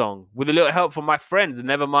theme song with a little help from my friends, and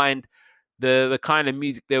never mind the kind of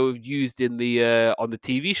music they were used in the on the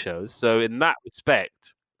TV shows. So in that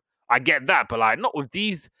respect, I get that, but like not with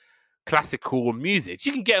these classical music.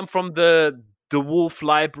 You can get them from the Wolf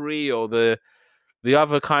Library or the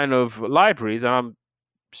other kind of libraries, and I'm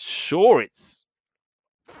sure it's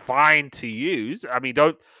fine to use. I mean,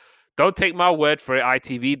 don't take my word for it,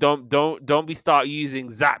 ITV. Don't be start using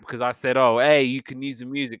Zap because I said, oh, hey, you can use the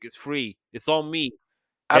music. It's free. It's on me.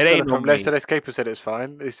 It Abdullah ain't from on Let's me. Escaper said it's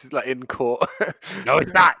fine. This is like in court. No,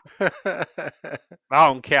 it's not. I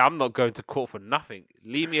don't care. I'm not going to court for nothing.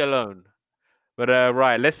 Leave me alone. But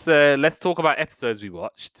right, let's talk about episodes we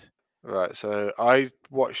watched. Right, so I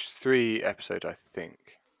watched 3 episodes, I think.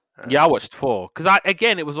 Yeah, I watched 4 because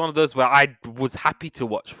it was one of those where I was happy to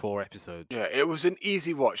watch 4 episodes. Yeah, it was an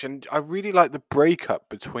easy watch, and I really like the breakup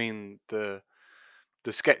between the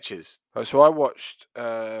sketches. So I watched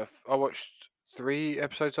 3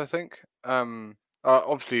 episodes, I think.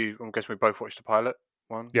 Obviously, I'm guessing we both watched the pilot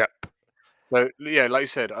one. Yep. So yeah, like you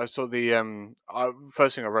said, I saw the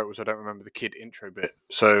first thing I wrote was I don't remember the kid intro bit.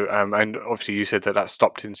 So and obviously you said that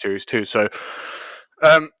stopped in series 2. So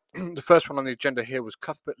the first one on the agenda here was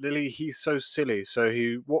Cuthbert Lilly. He's so silly. So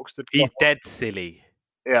he walks the dog. He's dead silly.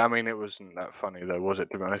 Yeah, I mean it wasn't that funny though, was it?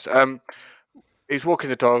 To be honest, he's walking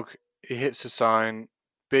the dog. He hits a sign.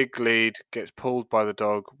 Big lead gets pulled by the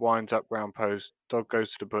dog. Winds up round post. Dog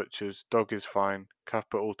goes to the butcher's. Dog is fine.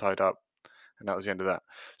 Cuthbert all tied up. And that was the end of that.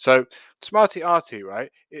 So Smarty Arty,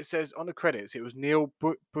 right? It says on the credits it was Neil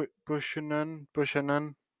Bushanan.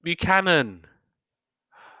 Buchanan.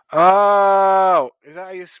 Oh, is that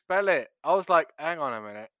how you spell it? I was like, hang on a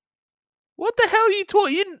minute. What the hell are you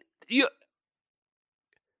talking?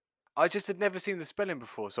 I just had never seen the spelling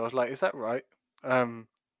before, so I was like, is that right? Okay,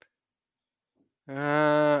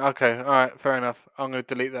 all right, fair enough. I'm going to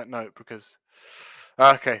delete that note because.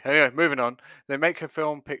 Okay, anyway, moving on. They make a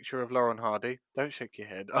film picture of Lauren Hardy. Don't shake your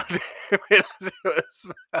head. I didn't realize it was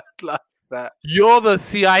spelled like that. You're the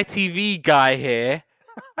CITV guy here,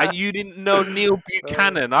 and you didn't know Neil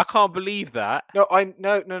Buchanan. I can't believe that. No. I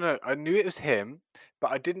knew it was him,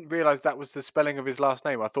 but I didn't realize that was the spelling of his last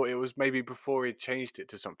name. I thought it was maybe before he changed it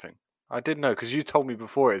to something. I didn't know because you told me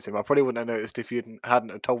before it's him. I probably wouldn't have noticed if you hadn't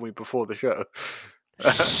have told me before the show.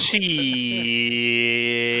 Shit.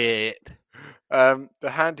 The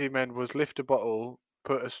handyman was lift a bottle,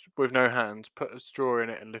 with no hands, put a straw in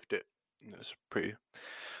it, and lift it. That's pretty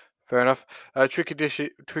fair enough.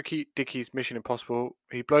 Tricky Dickie's Mission Impossible.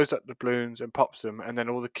 He blows up the balloons and pops them, and then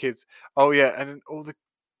all the kids. Oh yeah, and then all the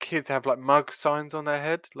kids have like mug signs on their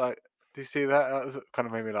head. Like, do you see that? That kind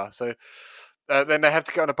of made me laugh. So then they have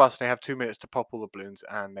to get on a bus and they have 2 minutes to pop all the balloons,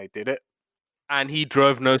 and they did it. And he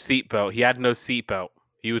drove no seatbelt. He had no seatbelt.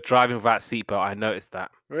 He was driving without seatbelt. I noticed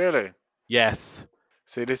that. Really? Yes.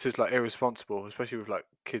 See, this is like irresponsible, especially with like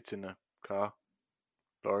kids in the car.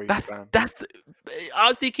 Lorry, van. That's. I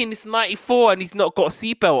was thinking it's 94 and he's not got a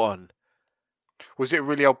seatbelt on. Was it a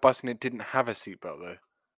really old bus and it didn't have a seatbelt though?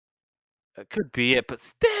 That could be it, but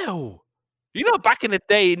still, back in the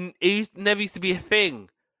day, it never used to be a thing.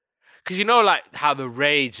 Because like how the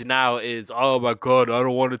rage now is, oh my god, I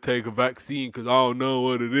don't want to take a vaccine because I don't know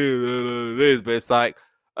what it is. But it's like,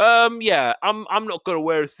 yeah, I'm not gonna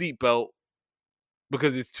wear a seatbelt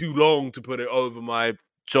because it's too long to put it over my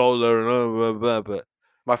shoulder and blah, blah, blah. But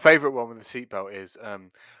my favorite one with the seatbelt is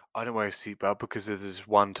I don't wear a seatbelt because there's this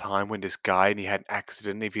one time when this guy and he had an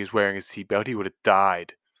accident. If he was wearing a seatbelt, he would have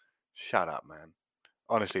died. Shut up, man.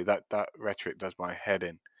 Honestly, that rhetoric does my head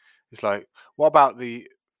in. It's like, what about the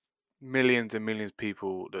millions and millions of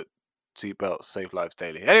people that seatbelts save lives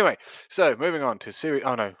daily? Anyway, so moving on to series.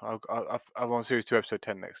 Oh no, I'm on series 2, episode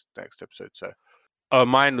 10 next episode. So,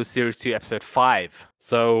 mine was series 2, episode 5.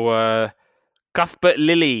 So, Cuthbert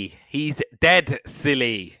Lilly, he's dead,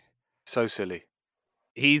 silly. So silly.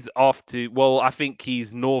 He's off to. Well, I think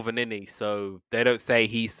he's Northern, innit? So they don't say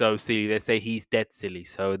he's so silly. They say he's dead silly.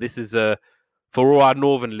 So this is for all our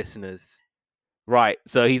Northern listeners. Right,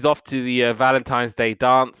 so he's off to the Valentine's Day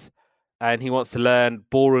dance, and he wants to learn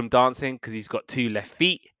ballroom dancing because he's got 2 left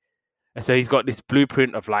feet. And so he's got this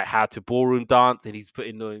blueprint of like how to ballroom dance, and he's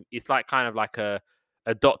putting it's like kind of like a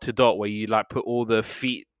dot to dot where you like put all the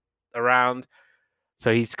feet around.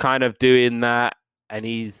 So he's kind of doing that, and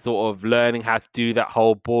he's sort of learning how to do that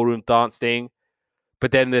whole ballroom dance thing.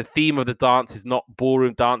 But then the theme of the dance is not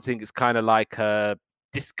ballroom dancing; it's kind of like a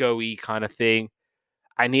disco-y kind of thing.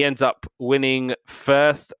 And he ends up winning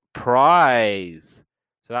first prize.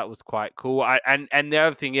 So that was quite cool. And the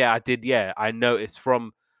other thing, I noticed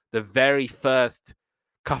from the very first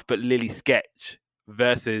Cuthbert Lilly sketch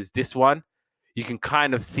versus this one, you can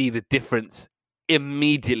kind of see the difference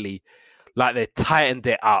immediately. Like they tightened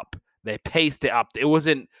it up, they paced it up. It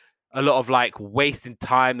wasn't a lot of like wasting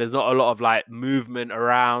time. There's not a lot of like movement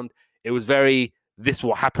around. It was very, this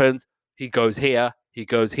what happens. He goes here, he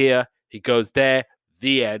goes here, he goes there.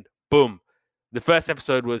 The end. Boom. The first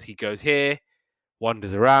episode was he goes here,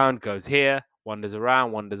 wanders around, goes here, wanders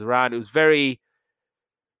around, wanders around. It was very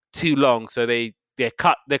too long, so they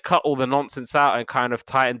cut all the nonsense out and kind of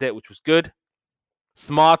tightened it, which was good.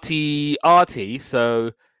 Smarty Arty, so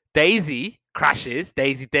Daisy crashes.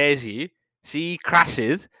 Daisy dares you. She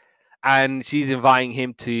crashes, and she's inviting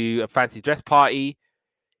him to a fancy dress party.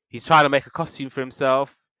 He's trying to make a costume for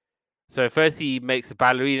himself. So first he makes a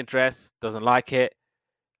ballerina dress, doesn't like it.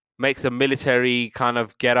 Makes a military kind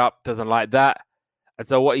of get up, doesn't like that. And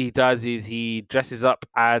so what he does is he dresses up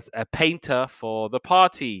as a painter for the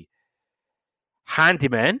party.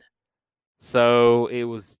 Handyman. So it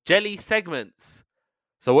was jelly segments.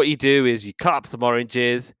 So what you do is you cut up some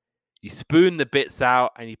oranges, you spoon the bits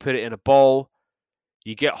out and you put it in a bowl.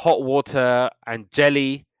 You get hot water and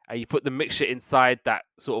jelly and you put the mixture inside that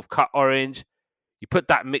sort of cut orange. You put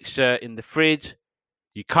that mixture in the fridge,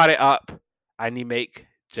 you cut it up and you make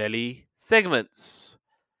jelly segments,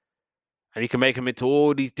 and you can make them into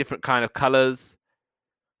all these different kind of colors.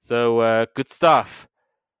 So good stuff.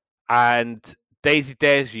 And Daisy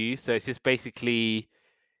dares you, so it's just basically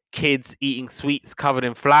kids eating sweets covered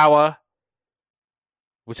in flour.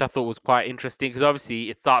 which I thought was quite interesting because obviously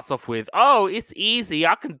it starts off with, "Oh, it's easy,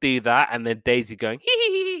 I can do that," and then Daisy going, "Hee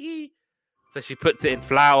hee hee hee." So she puts it in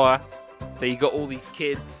flour. So you got all these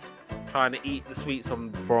kids trying to eat the sweets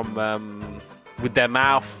from with their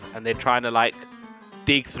mouth, and they're trying to like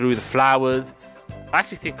dig through the flowers. I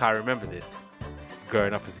actually think I remember this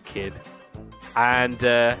growing up as a kid, and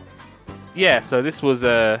yeah, so this was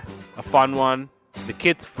a fun one. The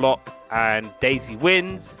kids flop, and Daisy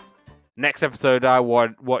wins. Next episode I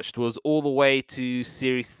watched was all the way to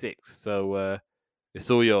series 6, so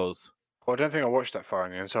it's all yours. Well, I don't think I watched that far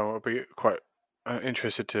in the end, so I'll be quite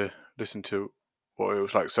interested to listen to what it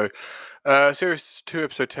was like. So, series 2,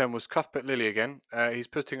 episode 10 was Cuthbert Lily again. He's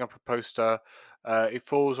putting up a poster. He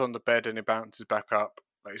falls on the bed and he bounces back up.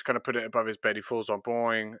 Like he's going to put it above his bed. He falls on,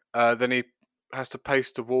 boing. Then he has to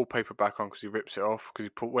paste the wallpaper back on because he rips it off.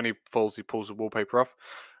 Because when he falls, he pulls the wallpaper off.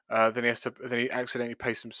 Then he accidentally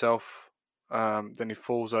pastes himself. Then he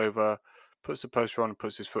falls over, puts the poster on, and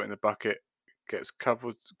puts his foot in the bucket. Gets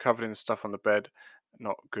covered in stuff on the bed.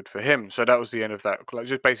 Not good for him. So that was the end of that. Like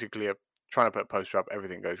just basically trying to put a poster up,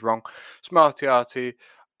 everything goes wrong. Smarty Arty,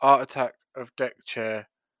 art attack of deck chair,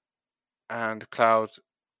 and cloud,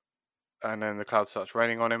 and then the cloud starts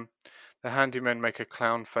raining on him. The handymen make a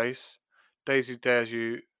clown face. Daisy dares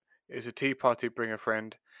you is a tea party, bring a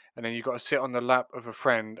friend, and then you got to sit on the lap of a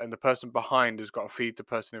friend, and the person behind has got to feed the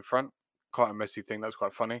person in front. Quite a messy thing. That was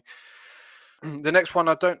quite funny. The next one,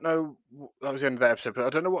 I don't know. That was the end of that episode, but I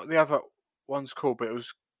don't know what the other one's called. But it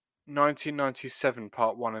was 1997,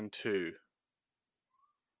 part 1 and 2.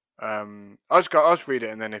 I'll just read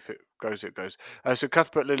it, and then if it goes, it goes. So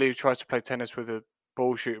Cuthbert Lily tries to play tennis with a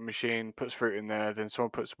ball shooting machine, puts fruit in there. Then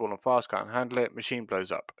someone puts the ball on fast, can't handle it. Machine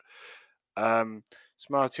blows up.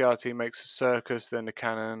 Smarty Arty makes a circus, then a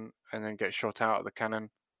cannon, and then gets shot out of the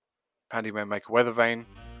cannon. Handyman make a weather vane.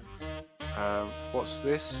 What's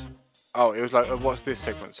this? Oh, it was like, what's this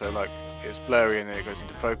segment? So, like, it's blurry and then it goes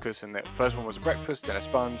into focus. And the first one was a breakfast, then a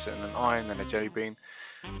sponge, then an eye, and then a jelly bean.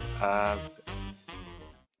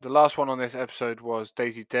 The last one on this episode was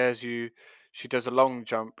Daisy dares you. She does a long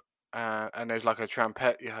jump, and there's like a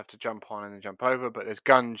trampette you have to jump on and then jump over. But there's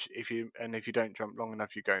gunge if you don't jump long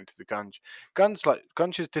enough, you go into the gunge.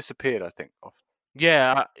 Gunge has disappeared, I think.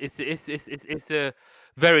 Yeah, it's a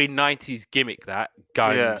very 90s gimmick, that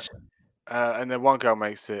gunge. Yeah. And then one girl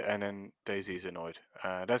makes it, and then Daisy's annoyed.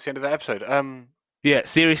 That's the end of that episode. Yeah,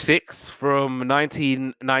 series 6 from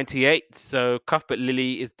 1998. So Cuthbert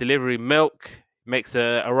Lily is delivering milk, makes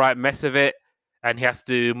a right mess of it, and he has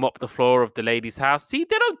to mop the floor of the lady's house. See,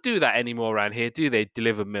 they don't do that anymore around here, do they?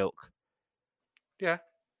 Deliver milk. Yeah.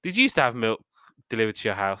 Did you used to have milk delivered to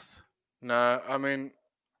your house? No, I mean,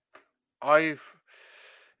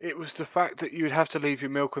 it was the fact that you'd have to leave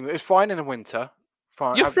your milk on. It's fine in the winter.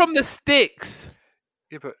 Fine. You're from the sticks.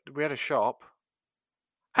 Yeah, but we had a shop.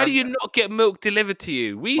 How do you not get milk delivered to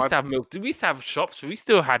you? We used to have milk. We used to have shops. We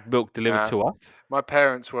still had milk delivered to us. My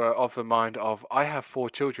parents were of the mind of, I have 4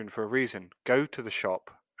 children for a reason. Go to the shop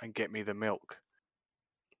and get me the milk.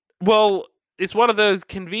 Well, it's one of those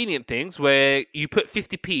convenient things where you put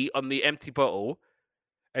 50p on the empty bottle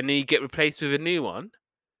and then you get replaced with a new one.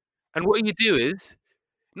 And what you do is,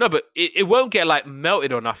 no, but it won't get like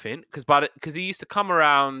melted or nothing because he used to come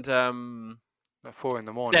around At 4 in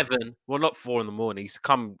the morning. 7. Well, not 4 in the morning. He used to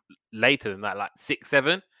come later than that, like 6,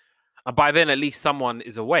 7. And by then, at least someone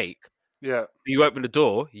is awake. Yeah. So you open the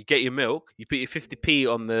door, you get your milk, you put your 50p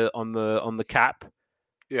on the cap.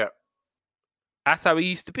 Yeah. That's how it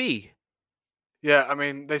used to be. Yeah, I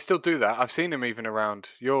mean, they still do that. I've seen him even around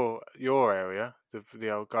your area, the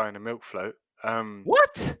old guy in a milk float.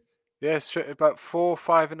 What? Yeah, about 4 or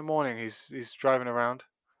 5 in the morning. He's driving around.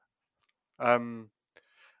 No.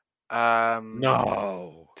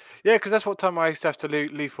 Yeah, because that's what time I used to have to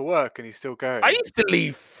leave for work, and he's still going. I used to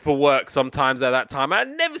leave for work sometimes at that time. I'd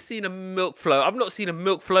never seen a milk float. I've not seen a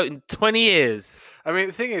milk float in 20 years. I mean,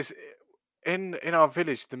 the thing is, in our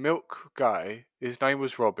village, the milk guy, his name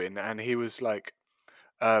was Robin, and he was like,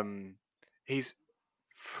 he's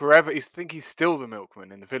forever. I think he's still the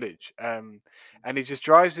milkman in the village. And he just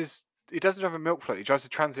drives he doesn't drive a milk float. He drives a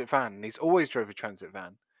transit van, and he's always drove a transit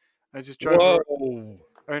van. And just drove. Whoa.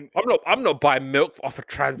 I mean, I'm not buying milk off a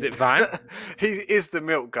transit van. He is the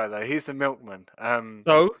milk guy, though. He's the milkman.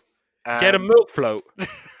 So get a milk float.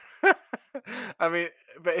 I mean,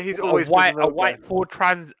 but he's a always white Ford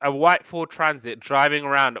Transit driving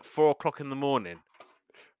around at 4 o'clock in the morning.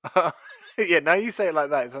 Yeah, now you say it like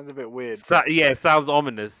that, it sounds a bit weird. Yeah, it sounds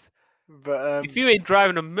ominous. But if you ain't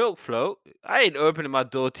driving a milk float, I ain't opening my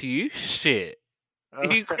door to you. Shit, are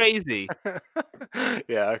you crazy?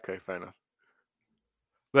 Yeah, okay, fair enough.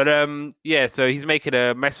 But yeah, so he's making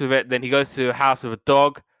a mess with it. Then he goes to a house with a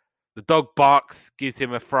dog. The dog barks, gives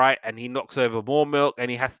him a fright, and he knocks over more milk, and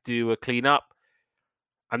he has to clean up.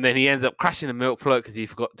 And then he ends up crashing the milk float because he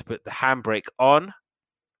forgot to put the handbrake on.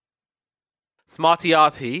 Smarty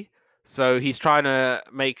Arty. So he's trying to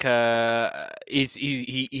make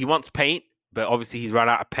he wants paint, but obviously he's run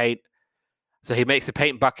out of paint. So he makes a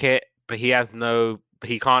paint bucket, but he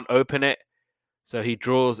can't open it. So he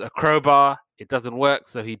draws a crowbar. It doesn't work,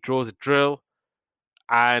 so he draws a drill.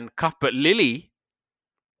 And Cuthbert Lily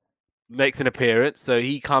makes an appearance. So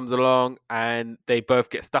he comes along and they both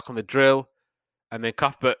get stuck on the drill. And then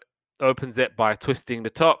Cuthbert opens it by twisting the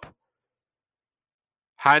top.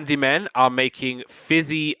 Handymen are making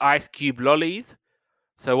fizzy ice cube lollies.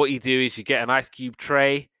 So what you do is you get an ice cube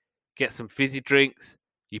tray, get some fizzy drinks,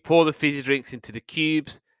 you pour the fizzy drinks into the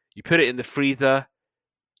cubes, you put it in the freezer,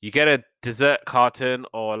 you get a dessert carton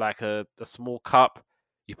or like a small cup,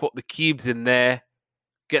 you put the cubes in there,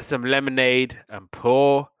 get some lemonade and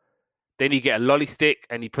pour. Then you get a lolly stick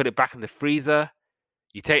and you put it back in the freezer.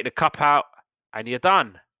 You take the cup out and you're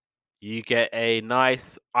done. You get a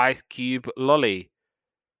nice ice cube lolly.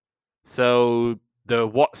 So the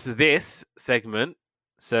What's This segment,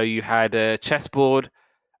 so you had a chessboard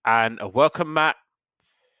and a welcome mat.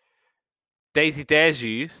 Daisy dares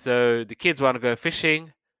you, so the kids want to go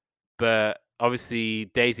fishing, but obviously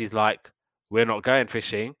Daisy's like, we're not going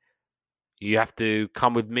fishing. You have to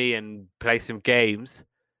come with me and play some games.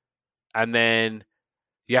 And then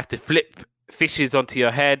you have to flip fishes onto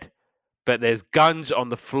your head, but there's gunge on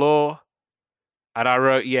the floor. And I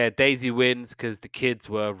wrote, yeah, Daisy wins because the kids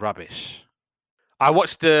were rubbish. I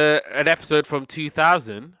watched an episode from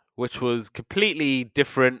 2000, which was completely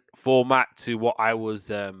different format to what I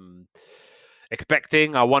was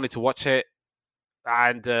expecting. I wanted to watch it,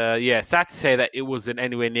 and yeah, sad to say that it wasn't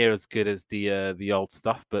anywhere near as good as the old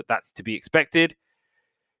stuff, but that's to be expected.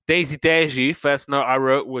 Daisy Dares You, first note I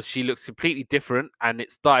wrote was she looks completely different, and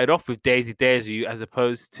it started off with Daisy Dares You as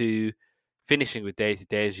opposed to finishing with Daisy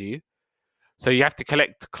Dares You. So you have to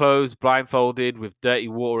collect clothes blindfolded with dirty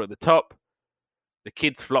water at the top. The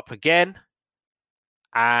kids flop again,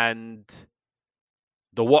 and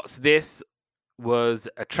the What's This was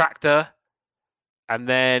a tractor, and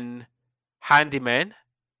then Handyman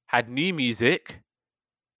had new music,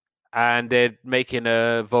 and they're making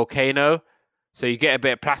a volcano. So you get a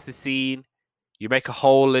bit of plasticine, you make a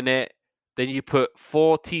hole in it, then you put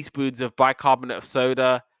 4 teaspoons of bicarbonate of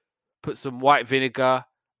soda, put some white vinegar,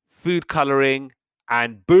 food coloring,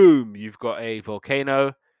 and boom, you've got a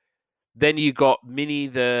volcano. Then you got Minnie,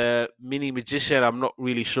 the mini magician. I'm not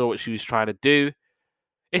really sure what she was trying to do.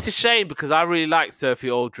 It's a shame because I really liked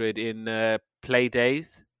Sophie Aldred in Play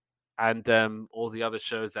Days and all the other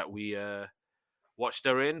shows that we watched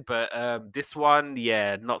her in, but this one,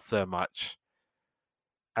 yeah, not so much.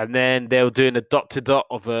 And then they were doing a dot to dot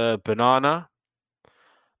of a banana.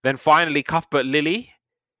 Then finally, Cuthbert Lily,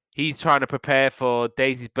 he's trying to prepare for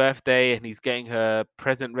Daisy's birthday and he's getting her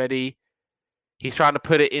present ready. He's trying to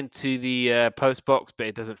put it into the post box, but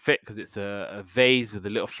it doesn't fit because it's a vase with a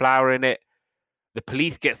little flower in it. The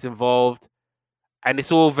police gets involved, and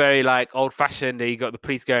it's all very like old fashioned. You got the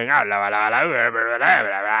police going, hello, hello, hello,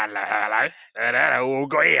 hello, hello, what we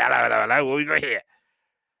got here, hello, hello, hello, what we got here,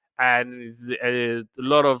 and a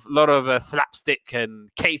lot of slapstick and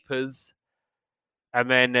capers, and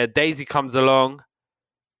then Daisy comes along,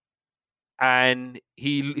 and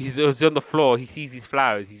he's on the floor. He sees these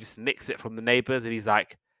flowers. He just nicks it from the neighbors, and he's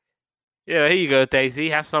like, "Yeah, here you go, Daisy.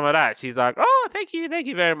 Have some of that." She's like, "Oh, thank you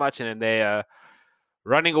very much." And then they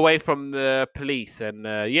running away from the police, and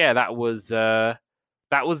yeah, that was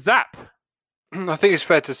Zap. I think it's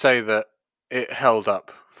fair to say that it held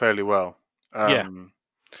up fairly well. Yeah.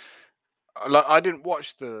 Like I didn't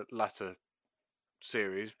watch the latter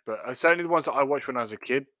series, but certainly the ones that I watched when I was a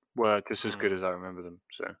kid were just as good as I remember them.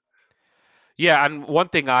 So Yeah, and one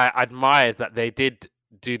thing I admire is that they did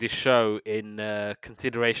do this show in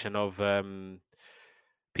consideration of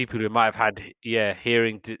people who might have had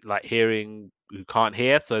hearing who can't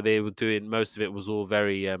hear, so they were doing most of it was all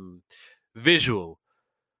very visual.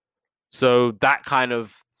 So that kind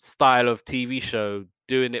of style of TV show,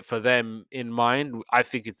 doing it for them in mind, I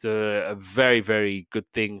think it's a very, very good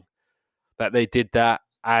thing that they did that.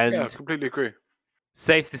 yeah, I And completely agree.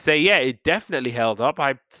 safe to say, yeah, it definitely held up.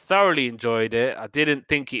 I thoroughly enjoyed it. I didn't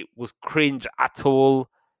think it was cringe at all.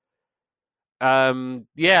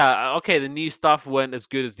 Yeah, okay, the new stuff weren't as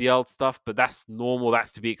good as the old stuff, but that's normal,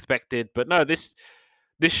 that's to be expected. But no, this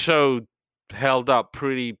show held up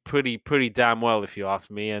pretty damn well, if you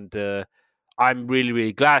ask me. And I'm really,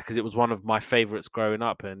 really glad because it was one of my favorites growing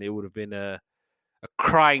up, and it would have been a a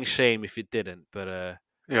crying shame if it didn't, but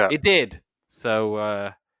Yeah, it did.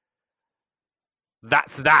 So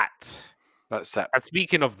that's that. that's that. And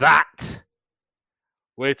speaking of that,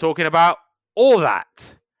 we're talking about All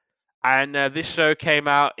That. And this show came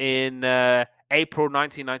out in April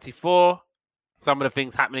 1994. Some of the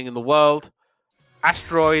things happening in the world.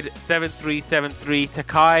 Asteroid 7373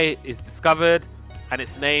 Takai is discovered, and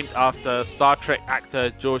it's named after Star Trek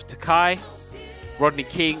actor George Takai. Rodney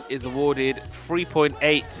King is awarded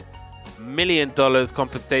 $3.8 million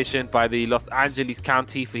compensation by the Los Angeles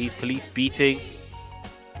County for his police beating.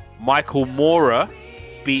 Michael Moorer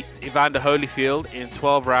beats Evander Holyfield in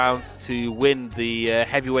 12 rounds to win the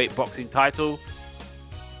heavyweight boxing title.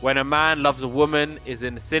 When a Man Loves a Woman is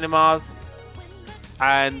in the cinemas.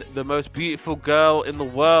 And The Most Beautiful Girl in the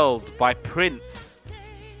World by Prince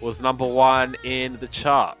was #1 in the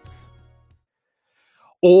charts.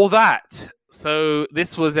 All That. So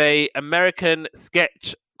this was a American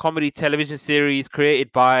sketch comedy television series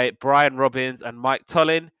created by Brian Robbins and Mike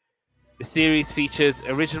Tollin. The series features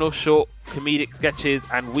original short comedic sketches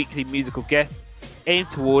and weekly musical guests aimed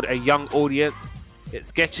toward a young audience. Its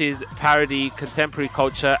sketches parody contemporary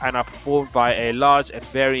culture and are performed by a large and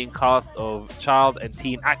varying cast of child and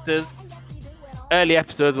teen actors. Early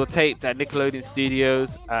episodes were taped at Nickelodeon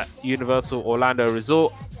Studios at Universal Orlando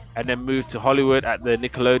Resort and then moved to Hollywood at the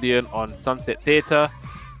Nickelodeon on Sunset Theater,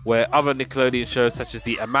 where other Nickelodeon shows such as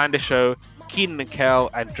The Amanda Show, Kenan and Kel,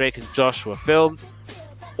 and Drake and Josh were filmed.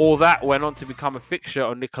 All That went on to become a fixture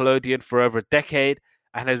on Nickelodeon for over a decade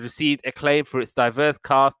and has received acclaim for its diverse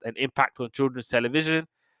cast and impact on children's television.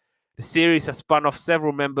 The series has spun off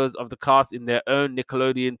several members of the cast in their own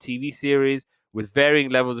Nickelodeon TV series with varying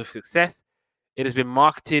levels of success. It has been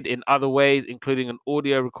marketed in other ways, including an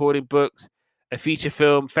audio recording books, a feature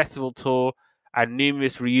film, festival tour, and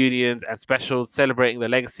numerous reunions and specials celebrating the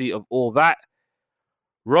legacy of All That.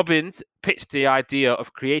 Robbins pitched the idea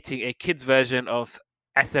of creating a kids' version of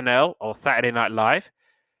SNL, or Saturday Night Live.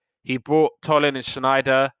 He brought Tollin and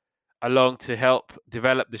Schneider along to help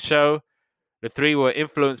develop the show. The three were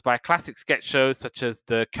influenced by classic sketch shows such as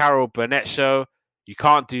the Carol Burnett Show, You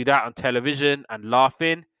Can't Do That on Television, and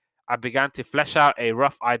Laugh-In, and began to flesh out a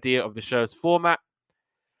rough idea of the show's format.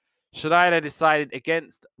 Schneider decided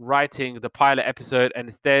against writing the pilot episode and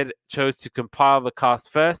instead chose to compile the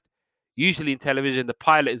cast first. Usually in television, the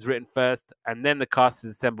pilot is written first and then the cast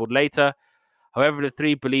is assembled later. However, the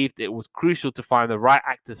three believed it was crucial to find the right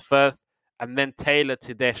actors first and then tailor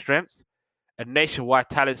to their strengths. A nationwide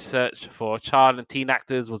talent search for child and teen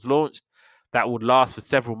actors was launched that would last for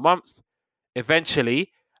several months. Eventually,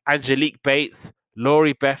 Angelique Bates,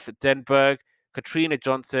 Laurie Beth Denberg, Katrina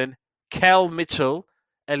Johnson, Kel Mitchell,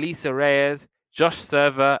 Elisa Reyes, Josh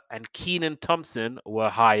Server, and Kenan Thompson were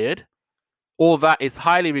hired. All That is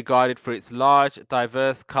highly regarded for its large,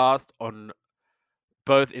 diverse cast on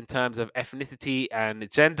both in terms of ethnicity and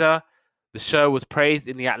gender. The show was praised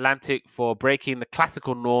in The Atlantic for breaking the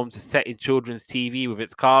classical norms set in children's TV with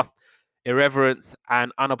its cast, irreverence,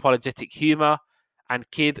 and unapologetic humor, and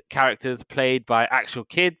kid characters played by actual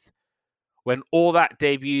kids. When All That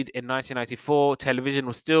debuted in 1994, television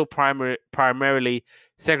was still primarily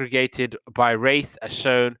segregated by race, as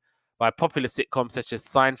shown by popular sitcoms such as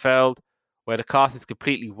Seinfeld, where the cast is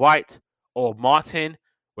completely white, or Martin,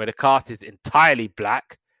 where the cast is entirely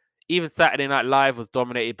black. Even Saturday Night Live was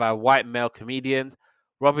dominated by white male comedians.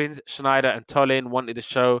 Robbins, Schneider, and Tollin wanted the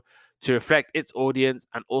show to reflect its audience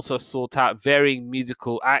and also sought out varying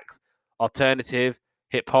musical acts, alternative,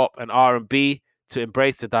 hip hop, and R&B to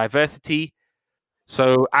embrace the diversity.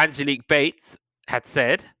 So Angelique Bates had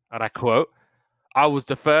said, and I quote, "I was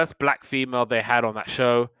the first black female they had on that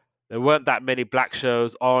show. There weren't that many black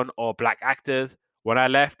shows on or black actors. When I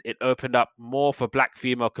left, it opened up more for black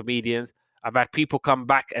female comedians. I've had people come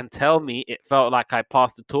back and tell me it felt like I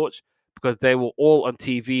passed the torch because they were all on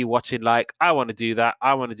TV watching like, I want to do that,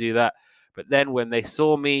 I want to do that. But then when they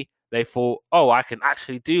saw me, they thought, oh, I can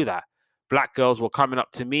actually do that. Black girls were coming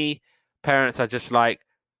up to me. Parents are just like,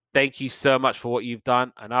 thank you so much for what you've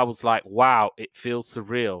done." And I was like, wow, it feels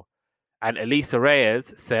surreal. And Elisa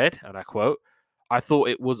Reyes said, and I quote, "I thought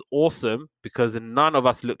it was awesome because none of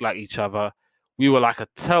us looked like each other. We were like a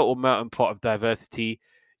total melting pot of diversity.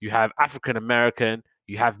 You have African American,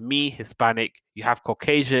 you have me, Hispanic, you have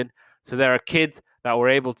Caucasian. So there are kids that were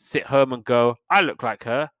able to sit home and go, I look like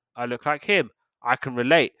her, I look like him, I can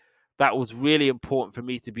relate." That was really important for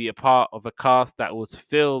me to be a part of a cast that was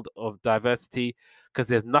filled of diversity because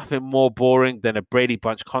there's nothing more boring than a Brady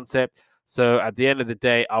Bunch concept. So at the end of the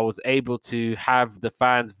day, I was able to have the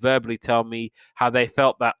fans verbally tell me how they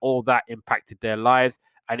felt that All That impacted their lives,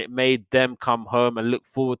 and it made them come home and look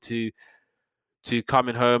forward to to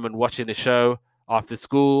coming home and watching the show after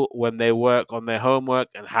school when they work on their homework,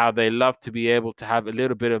 and how they love to be able to have a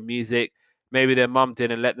little bit of music. Maybe their mum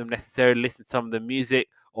didn't let them necessarily listen to some of the music,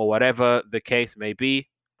 or whatever the case may be.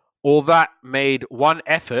 All that made one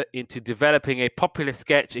effort into developing a popular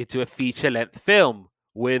sketch into a feature-length film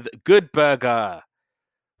with Good Burger.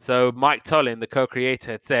 So Mike Tollin, the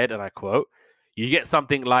co-creator, had said, and I quote, "You get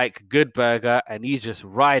something like Good Burger and you just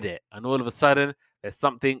ride it. And all of a sudden, there's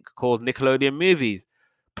something called Nickelodeon Movies.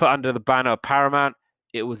 Put under the banner of Paramount.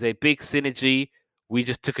 It was a big synergy. We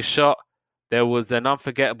just took a shot. There was an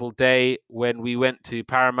unforgettable day when we went to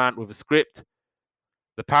Paramount with a script.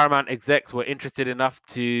 The Paramount execs were interested enough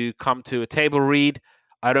to come to a table read.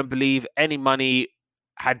 I don't believe any money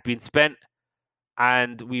had been spent,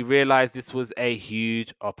 and we realized this was a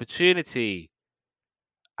huge opportunity."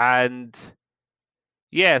 And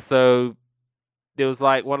yeah, so there was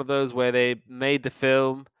like one of those where they made the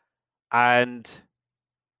film, and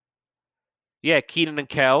yeah, Keenan and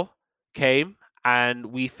Kel came, and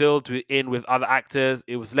we filled in with other actors.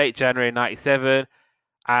 It was late January 97,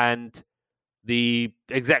 and the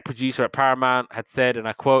exec producer at Paramount had said, and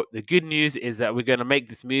I quote, "The good news is that we're going to make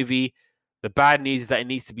this movie. The bad news is that it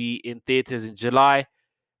needs to be in theaters in July.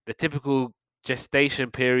 The typical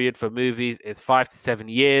gestation period for movies is 5 to 7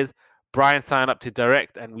 years. Brian signed up to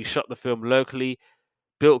direct, and we shot the film locally,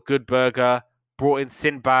 built Good Burger, brought in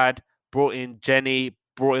Sinbad, brought in Jenny,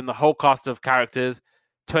 brought in the whole cast of characters.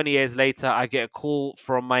 20 years later, I get a call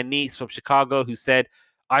from my niece from Chicago who said,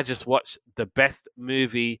 I just watched the best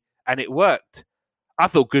movie and it worked. I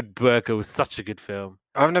thought Good Burger was such a good film.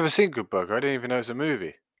 I've never seen Good Burger. I didn't even know it was a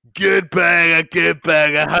movie. Good burger,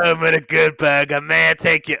 home of the Good Burger. May I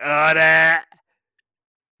take your order?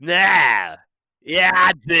 Nah. Yeah,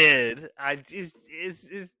 I did. It's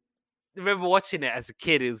remember watching it as a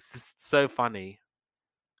kid. It was just so funny.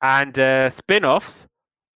 And spin-offs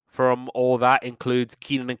from all that includes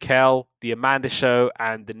Keenan and Kel, The Amanda Show,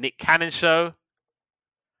 and The Nick Cannon Show.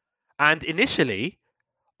 And initially,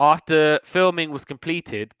 after filming was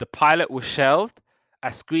completed, the pilot was shelved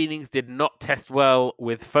as screenings did not test well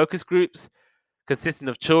with focus groups consisting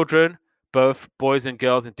of children, both boys and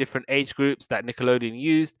girls in different age groups that Nickelodeon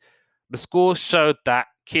used. The scores showed that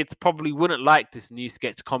kids probably wouldn't like this new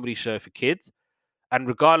sketch comedy show for kids. And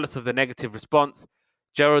regardless of the negative response,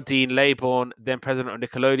 Geraldine Laybourne, then president of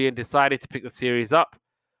Nickelodeon, decided to pick the series up.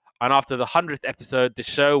 And after the 100th episode, the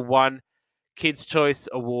show won Kids' Choice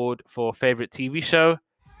Award for Favorite TV Show.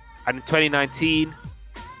 And in 2019,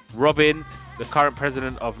 Robbins, the current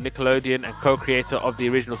president of Nickelodeon and co-creator of the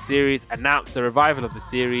original series, announced the revival of the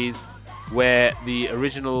series, where the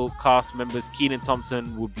original cast members Kenan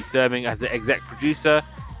Thompson would be serving as the exec producer,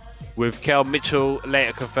 with Kel Mitchell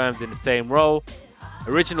later confirmed in the same role.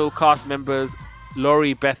 Original cast members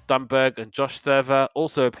Laurie Beth Dunberg and Josh Server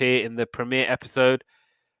also appear in the premiere episode.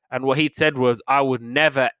 And what he'd said was, I would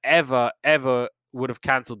never, ever, ever would have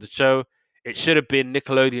cancelled the show. It should have been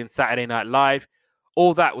Nickelodeon Saturday Night Live.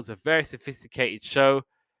 All that was a very sophisticated show,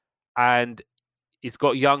 and it's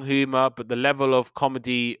got young humor, but the level of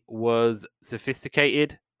comedy was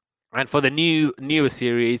sophisticated. And for the newer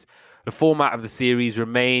series, the format of the series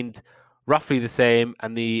remained roughly the same,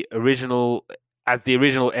 and the original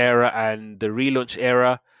era and the relaunch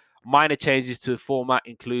era. Minor changes to the format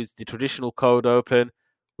includes the traditional cold open,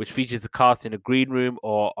 which features the cast in a green room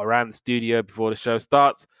or around the studio before the show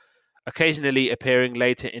starts, occasionally appearing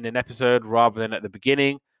later in an episode rather than at the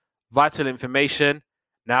beginning. Vital information,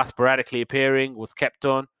 now sporadically appearing, was kept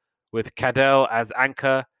on, with Cadell as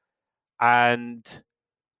anchor, and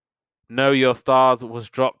Know Your Stars was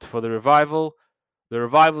dropped for the revival. The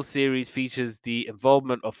revival series features the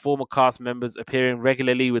involvement of former cast members appearing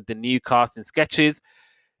regularly with the new cast in sketches.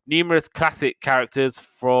 Numerous classic characters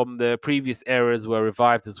from the previous eras were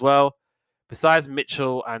revived as well. Besides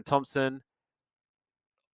Mitchell and Thompson,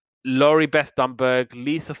 Laurie Beth Dunberg,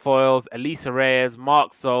 Lisa Foyles, Elisa Reyes,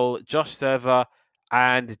 Mark Soul, Josh Server,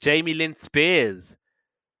 and Jamie Lynn Spears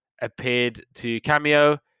appeared to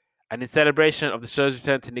cameo. And in celebration of the show's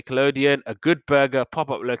return to Nickelodeon, a Good Burger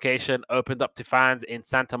pop-up location opened up to fans in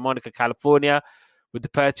Santa Monica, California. With the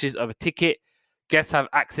purchase of a ticket, guests have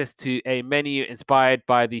access to a menu inspired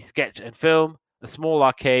by the sketch and film, a small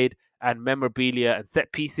arcade, and memorabilia and set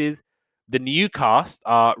pieces. The new cast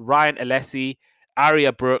are Ryan Alessi,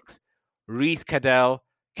 Aria Brooks, Reese Cadell,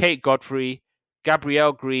 Kate Godfrey,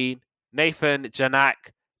 Gabrielle Green, Nathan Janak,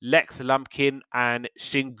 Lex Lumpkin, and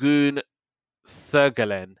Shingun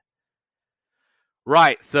Sergelen.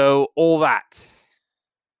 Right, so all that.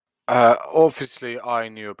 Obviously, I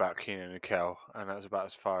knew about Keenan and Kel, and that's about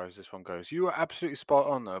as far as this one goes. You were absolutely spot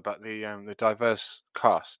on though about the diverse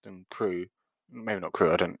cast and crew. maybe not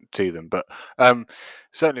crew. I don't see them, but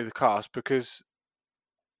certainly the cast, because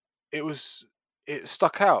it was it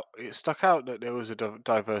stuck out. It stuck out that there was a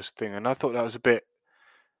diverse thing, and I thought that was a bit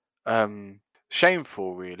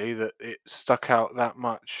shameful, really, that it stuck out that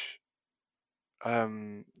much.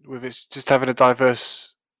 With its just having a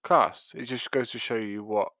diverse cast, it just goes to show you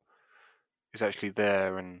what is actually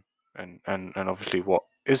there, and obviously what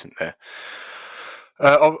isn't there.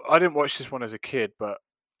 I didn't watch this one as a kid, but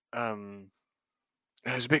um,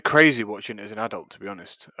 it was a bit crazy watching it as an adult, to be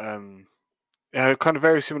honest. Yeah, kind of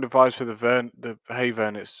very similar vibes for the Hey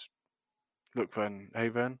Vern. It's look Vern, Hey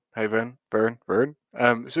Vern, Hey Vern, Vern.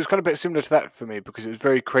 So it's kind of a bit similar to that for me, because it was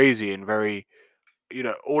very crazy and very,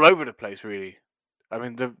 all over the place, really. I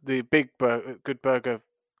mean, the Good Burger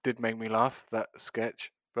did make me laugh, that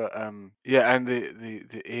sketch, but yeah, and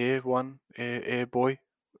the ear boy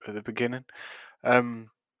at the beginning.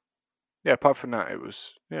 Yeah, apart from that, it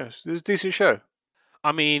was a decent show.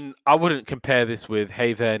 I mean, I wouldn't compare this with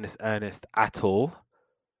Hey There, Ernest at all.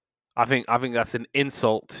 I think that's an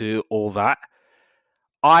insult to all that.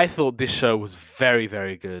 I thought this show was very,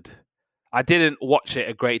 very good. I didn't watch it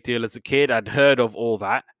a great deal as a kid. I'd heard of all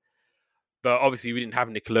that, but obviously we didn't have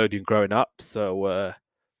Nickelodeon growing up, so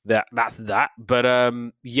that's that. But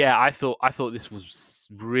yeah, I thought this was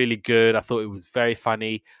really good. I thought it was very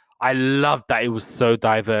funny. I loved that it was so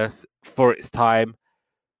diverse for its time.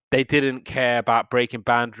 They didn't care about breaking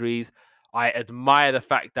boundaries. I admire the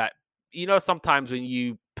fact that sometimes when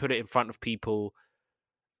you put it in front of people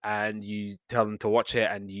and you tell them to watch it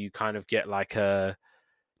and you kind of get like a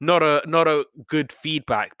not a good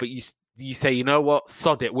feedback, but you say, you know what,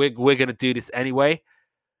 sod it, we're gonna do this anyway,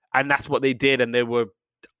 and that's what they did, and they were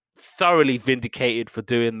thoroughly vindicated for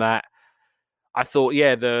doing that. I thought,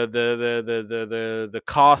 yeah, the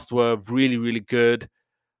cast were really, really good,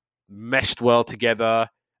 meshed well together.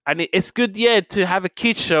 And it's good, yeah, to have a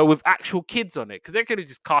kids show with actual kids on it, because they could have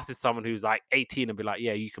just casted someone who's like 18 and be like,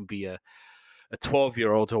 yeah, you can be a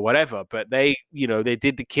 12-year-old or whatever. But they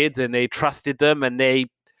did the kids and they trusted them, and they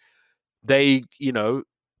they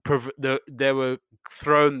were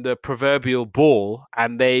thrown the proverbial ball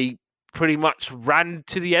and they pretty much ran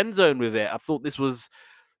to the end zone with it. I thought this was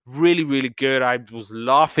really, really good. I was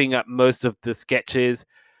laughing at most of the sketches.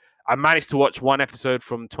 I managed to watch one episode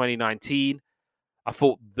from 2019. I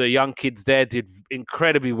thought the young kids there did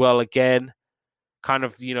incredibly well again, kind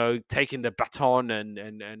of taking the baton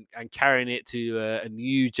and carrying it to a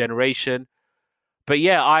new generation. But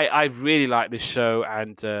yeah, I really like this show,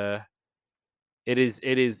 and it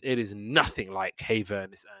is nothing like Hey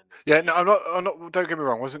Ernest. Yeah, no, I'm not. Don't get me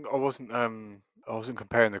wrong. I wasn't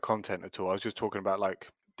comparing the content at all. I was just talking about like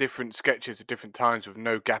different sketches at different times with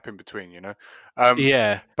no gap in between.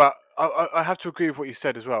 Yeah, But I have to agree with what you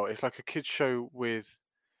said as well. It's like a kids show with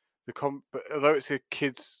but although it's a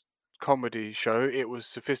kids comedy show, it was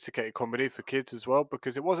sophisticated comedy for kids as well,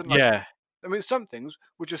 because it wasn't like, yeah, I mean, some things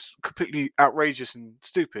were just completely outrageous and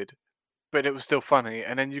stupid, but it was still funny.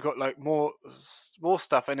 And then you got like more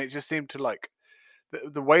stuff, and it just seemed to like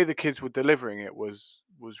the way the kids were delivering it was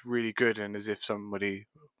really good, and as if somebody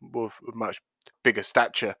with a much bigger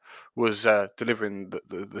stature was delivering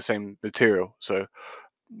the same material. So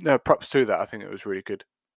no, props to that. I think it was really good.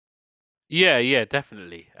 yeah,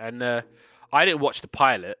 definitely. And I didn't watch the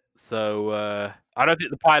pilot, so I don't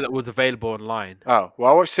think the pilot was available online. Oh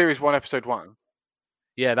well, I watched series one, episode one.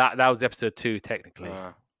 Yeah, that was episode 2 technically.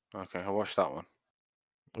 Uh, okay, I watched that one.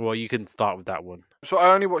 Well, you can start with that one. So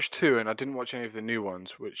I only watched two, and I didn't watch any of the new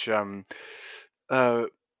ones, which uh,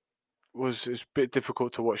 it's a bit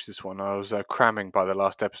difficult to watch this one. I was cramming by the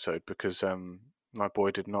last episode because my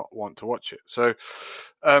boy did not want to watch it. So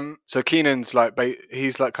Keenan's like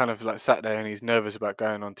he's like kind of like sat there and he's nervous about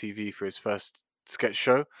going on TV for his first sketch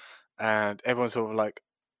show, and everyone's sort of like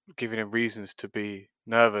giving him reasons to be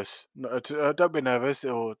nervous. No, don't be nervous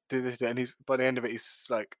or do this. And by the end of it, he's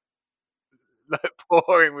like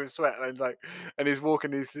pouring with sweat, and he's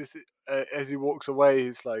walking. As he walks away,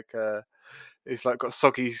 he's like got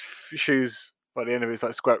soggy shoes. By the end of it, it's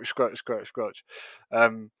like scratch, scratch, scratch, scratch.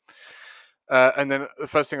 Um, and then the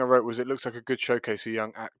first thing I wrote was, it looks like a good showcase for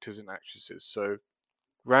young actors and actresses. So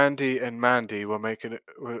Randy and Mandy were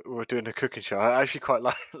doing a cooking show. I actually quite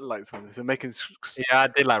like some of this. They're making Yeah, I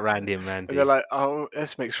did like Randy and and they're Mandy. like, oh,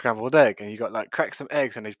 let's make scrambled egg. And you got like crack some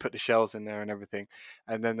eggs and they put the shells in there and everything.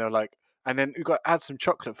 And then they're like, and then you got to add some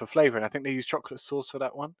chocolate for flavor. And I think they use chocolate sauce for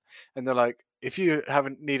that one. And they're like, if you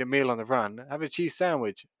haven't need a meal on the run, have a cheese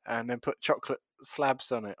sandwich and then put chocolate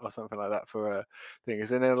slabs on it or something like that for a thing.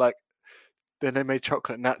 And they're like, then they made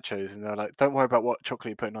chocolate nachos and they're like, don't worry about what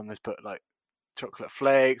chocolate you're putting on this, but like chocolate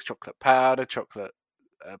flakes, chocolate powder, chocolate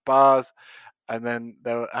bars. and then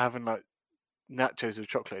they were having like nachos with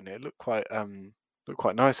chocolate in it. It looked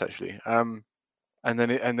quite nice actually. And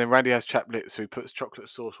then Randy has chaplet, so he puts chocolate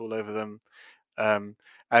sauce all over them. And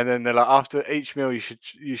then they're like, after each meal, you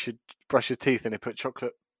should brush your teeth, and they put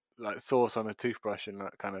chocolate like sauce on a toothbrush and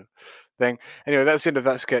that kind of thing. Anyway, that's the end of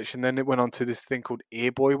that sketch, and then it went on to this thing called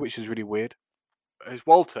Ear Boy, which is really weird. It's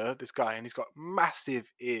Walter, this guy, and he's got massive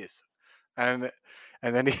ears, and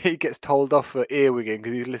then he gets told off for earwigging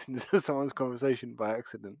because he listens to someone's conversation by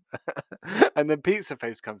accident. And then Pizza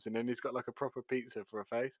Face comes in, and he's got like a proper pizza for a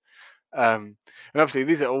face. And obviously,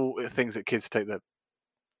 these are all things that kids take the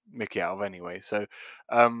Mickey out of anyway. So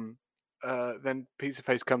then Pizza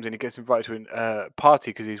Face comes in. He gets invited to a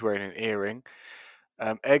party because he's wearing an earring.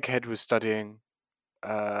 Egghead was studying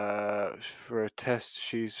for a test.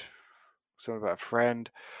 She's something about a friend.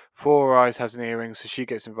 Four Eyes has an earring, so she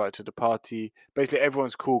gets invited to the party. Basically,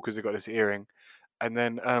 everyone's cool because they got this earring. And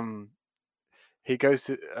then he goes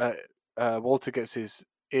to Walter gets his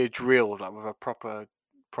ear drilled like with a proper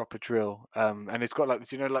drill. And it's got like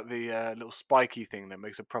this, like the little spiky thing that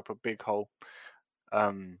makes a proper big hole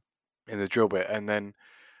in the drill bit. And then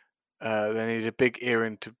he needs a big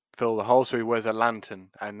earring to fill the hole, so he wears a lantern,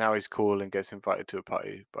 and now he's cool and gets invited to a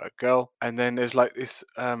party by a girl. And then there's like this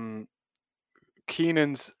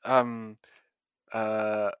Keenan's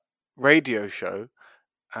radio show,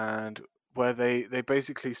 and where they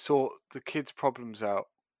basically sort the kids' problems out,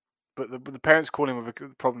 but the parents call him with the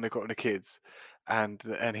problem they've got with the kids, and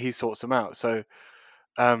he sorts them out. So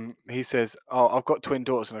he says, "Oh, I've got twin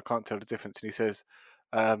daughters and I can't tell the difference." And he says,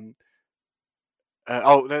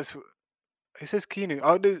 he says Keenan.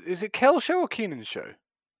 Oh, is it Kel's show or Keenan's show?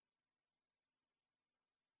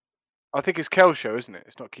 I think it's Kel's show, isn't it?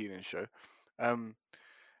 It's not Keenan's show. And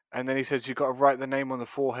then he says you've got to write the name on the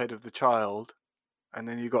forehead of the child, and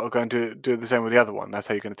then you've got to go and do the same with the other one. That's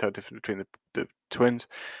how you're going to tell the difference between the twins.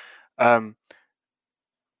 And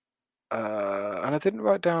I didn't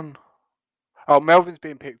write down. Oh, Melvin's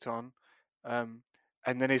being picked on. And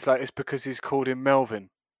then he's like, it's because he's called him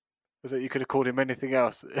Melvin. Was that you could have called him anything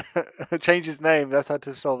else? Change his name. That's how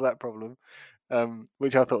to solve that problem.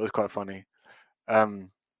 Which I thought was quite funny. And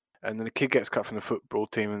then the kid gets cut from the football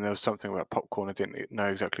team, and there was something about popcorn. I didn't know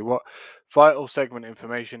exactly what. Vital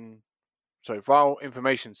information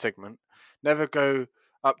segment. Never go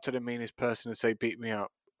up to the meanest person and say, beat me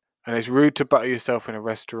up. And it's rude to butter yourself in a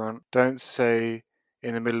restaurant. Don't say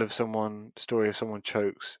in the middle of story if someone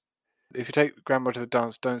chokes. If you take grandma to the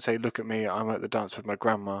dance, don't say, look at me, I'm at the dance with my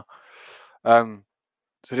grandma. So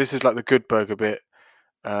this is like the Good Burger bit.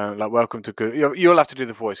 Like, welcome to Good. You'll have to do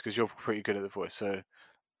the voice because you're pretty good at the voice. So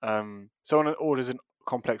someone orders a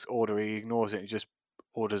complex order, he ignores it and just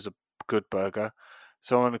orders a Good Burger.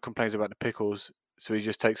 Someone complains about the pickles, so he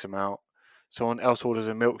just takes them out. Someone else orders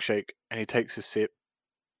a milkshake and he takes a sip.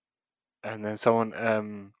 And then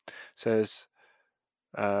someone says,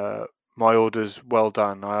 my order's well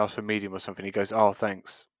done. I asked for medium or something. He goes, oh,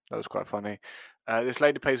 thanks. That was quite funny. This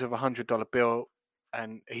lady pays with $100 bill,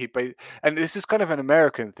 and and this is kind of an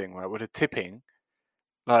American thing, right? With a tipping,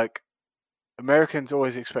 like Americans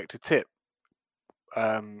always expect a tip.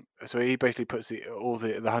 So he basically puts the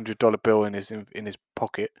 $100 bill in his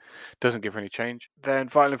pocket, doesn't give her any change. Then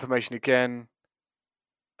vital information again.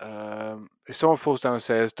 If someone falls down the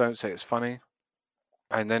stairs, don't say it's funny.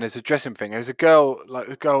 And then there's a dressing thing. There's a girl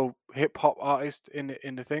hip hop artist in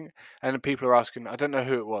the thing, and then people are asking. I don't know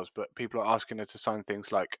who it was, but people are asking her to sign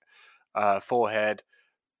things like forehead.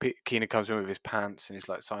 Keenan comes in with his pants, and he's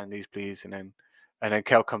like, "Sign these, please." And then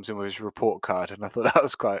Kel comes in with his report card, and I thought that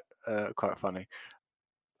was quite funny.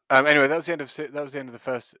 Anyway, that was the end of the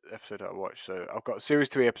first episode I watched. So I've got series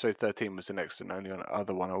 3, episode 13 was the next and only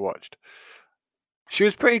other one I watched. She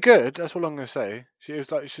was pretty good. That's all I'm gonna say. She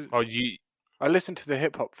was like, I listened to the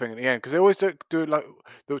hip hop thing at the end because they always do like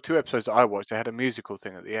there were 2 episodes that I watched. They had a musical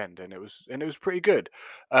thing at the end, and it was pretty good.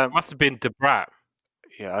 Must have been Debrat.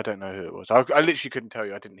 Yeah, I don't know who it was. I literally couldn't tell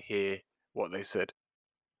you. I didn't hear what they said.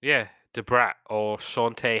 Yeah, Debrat or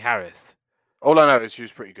Shantae Harris. All I know is she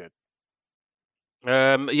was pretty good.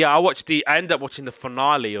 Yeah, I ended up watching the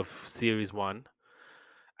finale of series 1.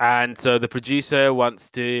 And so the producer wants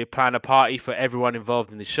to plan a party for everyone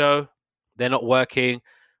involved in the show. They're not working,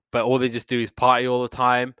 but all they just do is party all the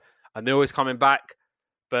time. And they're always coming back,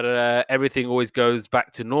 but everything always goes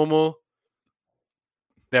back to normal.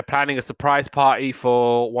 They're planning a surprise party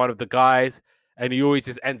for one of the guys, and he always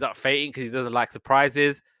just ends up fainting because he doesn't like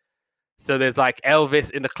surprises. So there's like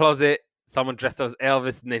Elvis in the closet, someone dressed up as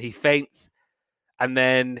Elvis, and then he faints. And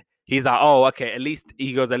then he's like, oh, okay, at least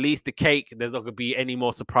the cake, there's not going to be any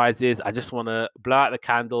more surprises. I just want to blow out the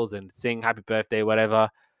candles and sing happy birthday, whatever.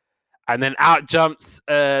 And then out jumps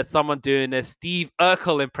someone doing a Steve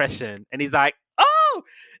Urkel impression. And he's like, oh,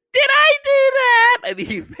 did I do that? And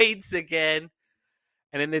he faints again.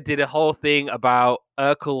 And then they did a whole thing about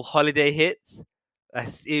Urkel holiday hits.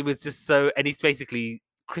 It was just so, and he's basically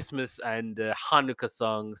Christmas and Hanukkah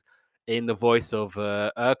songs in the voice of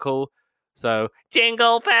Urkel. So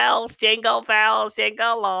jingle bells, jingle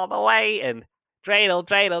all the way, and dreidel,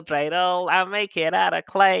 dreidel, dreidel, I make it out of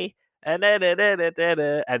clay. And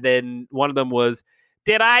then one of them was,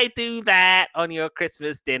 did I do that on your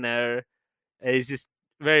Christmas dinner? It's just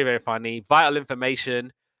very, very funny. Vital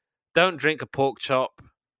information. Don't drink a pork chop.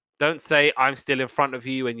 Don't say I'm still in front of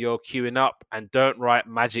you when you're queuing up, and don't write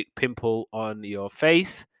magic pimple on your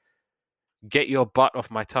face. Get your butt off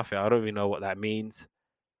my tuffy. I don't even know what that means.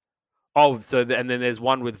 Oh, and then there's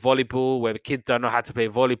one with volleyball where the kids don't know how to play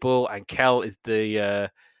volleyball, and Kel is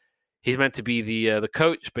he's meant to be the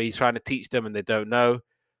coach, but he's trying to teach them, and they don't know.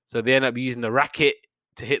 So they end up using the racket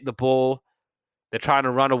to hit the ball. They're trying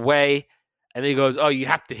to run away, and he goes, "Oh, you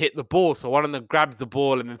have to hit the ball." So one of them grabs the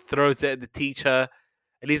ball and then throws it at the teacher,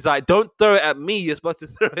 and he's like, "Don't throw it at me. You're supposed to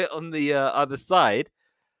throw it on the other side."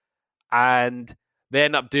 And they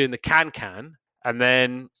end up doing the can, and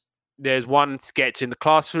then there's one sketch in the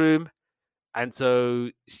classroom, and so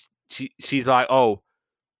she's like, "Oh,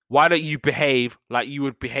 why don't you behave like you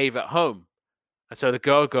would behave at home?" And so the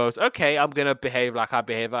girl goes, "Okay, I'm gonna behave like I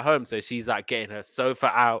behave at home." So she's like getting her sofa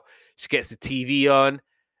out. She gets the TV on.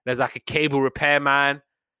 There's like a cable repairman,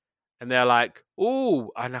 and they're like,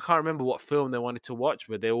 "Oh," and I can't remember what film they wanted to watch,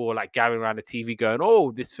 but they're all like gathering around the TV, going,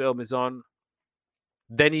 "Oh, this film is on."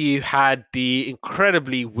 Then you had the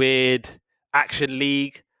incredibly weird Action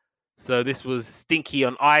League. So this was Stinky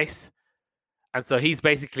on Ice, and so he's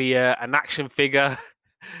basically an action figure,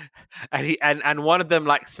 and one of them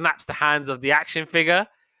like snaps the hands of the action figure.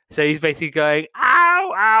 So he's basically going,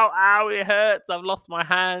 "Ow, ow, ow! It hurts! I've lost my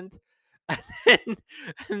hand." And then,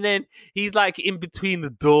 and then he's like in between the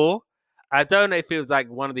door. I don't know if it was like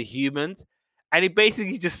one of the humans, and he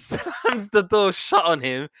basically just slams the door shut on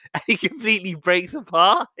him, and he completely breaks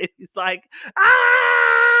apart. And he's like,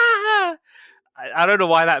 "Ah!" I don't know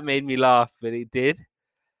why that made me laugh, but it did.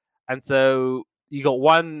 And so you got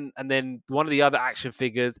one, and then one of the other action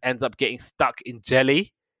figures ends up getting stuck in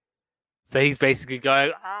jelly. So he's basically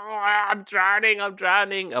going, "Oh, I'm drowning, I'm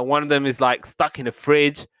drowning." And one of them is like stuck in a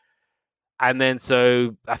fridge. And then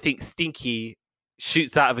so I think Stinky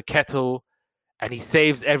shoots out of a kettle and he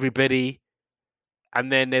saves everybody.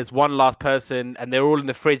 And then there's one last person, and they're all in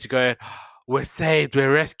the fridge going, "We're saved,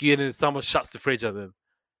 we're rescued," and someone shuts the fridge on them.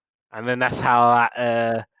 And then that's how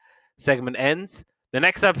that segment ends. The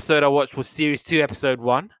next episode I watched was Series 2, Episode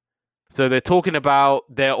 1. So they're talking about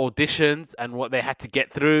their auditions and what they had to get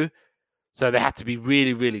through. So they had to be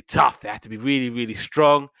really, really tough. They had to be really, really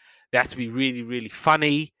strong. They had to be really, really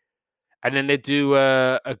funny. And then they do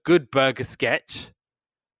a Good Burger sketch.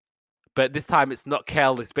 But this time it's not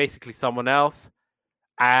Kel, it's basically someone else.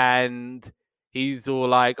 And he's all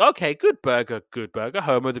like, "Okay, Good Burger,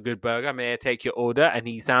 Homer the Good Burger, may I take your order?" And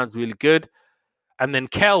he sounds really good. And then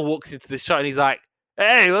Kel walks into the shot and he's like,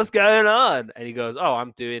 "Hey, what's going on?" And he goes, "Oh,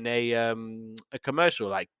 I'm doing a commercial.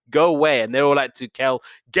 Like, go away." And they're all like to Kel,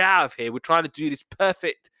 "Get out of here. We're trying to do this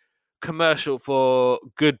perfect commercial for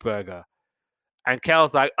Good Burger." And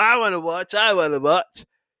Kel's like, I want to watch.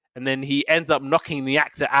 And then he ends up knocking the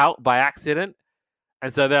actor out by accident.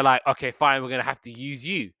 And so they're like, "Okay, fine, we're gonna have to use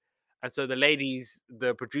you." And so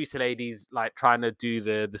the producer ladies, like trying to do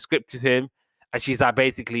the script with him, and she's like,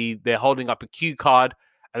 basically, they're holding up a cue card,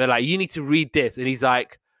 and they're like, "You need to read this," and he's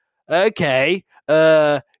like, "Okay,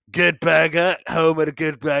 Good Burger, Homer the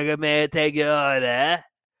Good Burger, may I take your order?"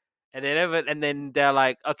 And then they're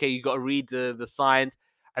like, "Okay, you got to read the signs,"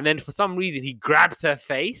 and then for some reason he grabs her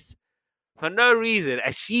face for no reason,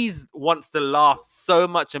 and she wants to laugh so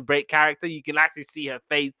much and break character. You can actually see her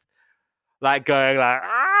face like going like,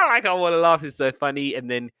 "Ah, like I want to laugh." It's so funny. And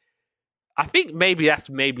then I think maybe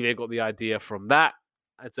they got the idea from that.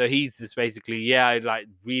 And so he's just basically, yeah, like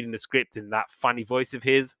reading the script in that funny voice of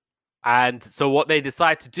his. And so what they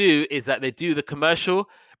decide to do is that they do the commercial,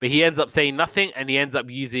 but he ends up saying nothing, and he ends up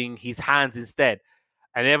using his hands instead.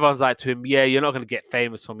 And everyone's like to him, "Yeah, you're not going to get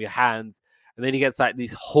famous from your hands." And then he gets like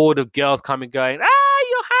these horde of girls coming, going, "Ah,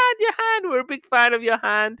 your hand, we're a big fan of your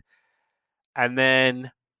hand." And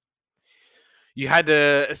then you had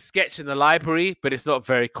a sketch in the library, but it's not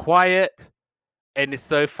very quiet. And it's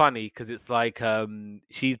so funny because it's like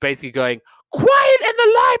she's basically going, "Quiet in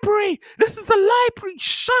the library! This is a library,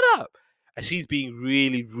 shut up!" And she's being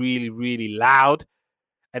really, really, really loud.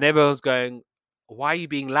 And everyone's going, "Why are you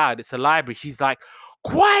being loud? It's a library." She's like,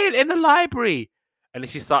 "Quiet in the library!" and then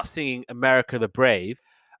she starts singing America the Brave.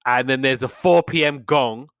 And then there's a 4 p.m.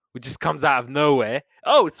 gong, which just comes out of nowhere.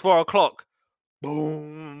 Oh, it's 4 o'clock.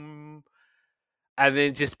 Boom. And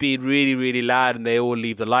then just being really, really loud, and they all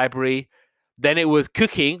leave the library. Then it was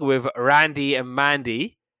cooking with Randy and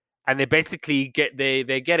Mandy, and they basically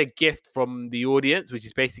they get a gift from the audience, which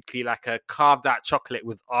is basically like a carved out chocolate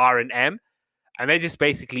with R&M, and they're just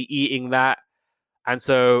basically eating that. And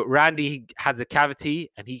so Randy has a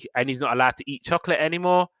cavity, and he's not allowed to eat chocolate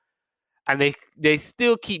anymore. And they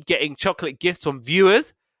still keep getting chocolate gifts from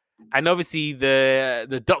viewers. And obviously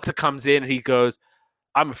the doctor comes in and he goes,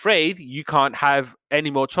 I'm afraid you can't have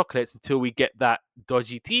any more chocolates until we get that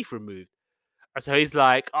dodgy teeth removed. And so he's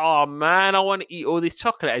like, oh man, I want to eat all this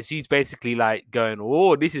chocolate. And she's basically like going,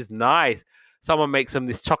 oh, this is nice. Someone makes some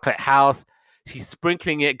this chocolate house. She's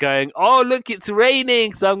sprinkling it, going, oh, look, it's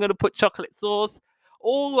raining. So I'm going to put chocolate sauce.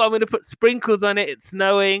 Oh, I'm going to put sprinkles on it. It's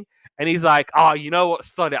snowing. And he's like, oh, you know what?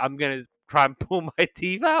 Sod it. I'm going to try and pull my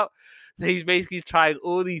teeth out. So he's basically trying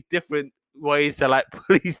all these different ways to like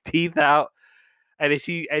pull his teeth out. And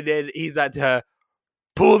then he's like to her,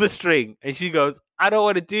 pull the string. And she goes, I don't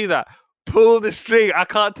want to do that. Pull the string. I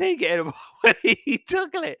can't take it anymore when I eat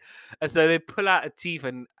chocolate. And so they pull out a teeth,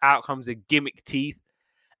 and out comes a gimmick teeth.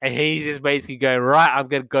 And he's just basically going, right, I'm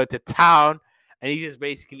going to go to town. And he's just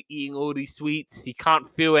basically eating all these sweets. He can't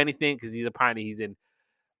feel anything because he's in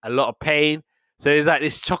a lot of pain. So there's like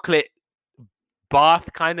this chocolate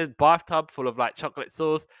bathtub full of like chocolate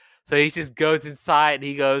sauce. So he just goes inside and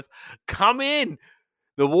he goes, come in.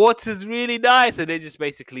 The water's really nice. And they're just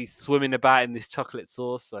basically swimming about in this chocolate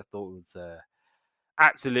sauce. I thought it was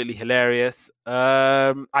absolutely hilarious.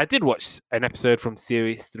 I did watch an episode from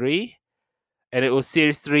series 3, and it was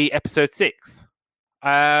series 3, episode 6.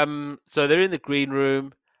 So they're in the green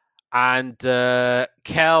room, and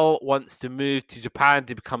Kel wants to move to Japan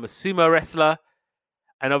to become a sumo wrestler.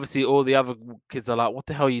 And obviously all the other kids are like, what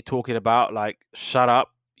the hell are you talking about? Like, shut up.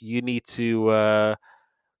 You need to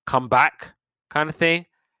come back, kind of thing.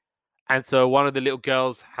 And so one of the little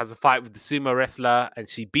girls has a fight with the sumo wrestler, and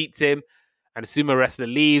she beats him, and the sumo wrestler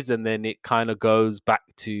leaves, and then it kind of goes back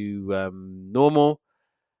to normal.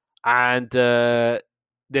 And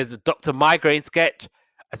there's a Dr. Migraine sketch.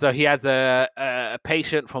 So he has a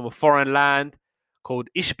patient from a foreign land called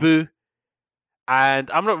Ishbu.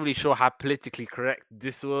 And I'm not really sure how politically correct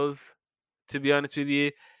this was, to be honest with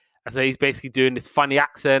you. And so he's basically doing this funny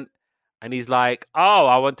accent, and he's like, oh,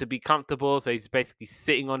 I want to be comfortable. So he's basically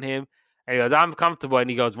sitting on him. And he goes, I'm comfortable. And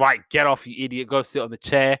he goes, right, get off, you idiot. Go sit on the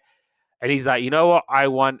chair. And he's like, you know what? I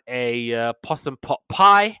want a possum pot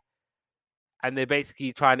pie. And they're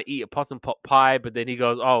basically trying to eat a possum pot pie. But then he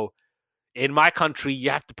goes, oh, in my country,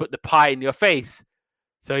 you have to put the pie in your face.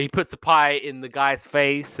 So he puts the pie in the guy's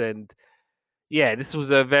face. And yeah, this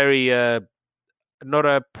was a very, not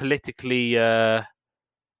a politically,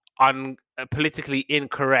 politically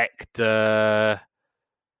incorrect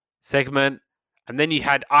segment. And then you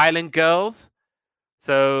had Island Girls.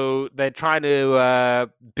 So they're trying to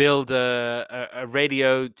build a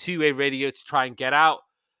radio, two-way radio to try and get out.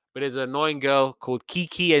 But there's an annoying girl called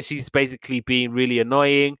Kiki, and she's basically being really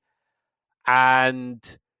annoying. And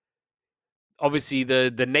obviously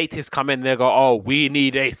the natives come in, they go, oh, we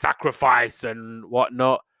need a sacrifice and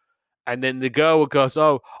whatnot. And then the girl goes,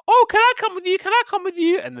 oh, can I come with you? Can I come with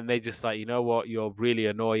you? And then they just like, you know what? You're really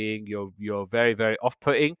annoying. You're very, very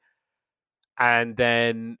off-putting. And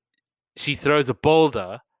then she throws a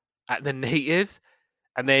boulder at the natives,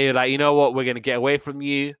 and they're like, you know what? We're going to get away from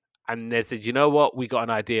you. And they said, you know what? We got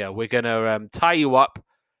an idea. We're going to tie you up.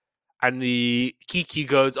 And the Kiki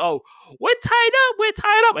goes, oh, we're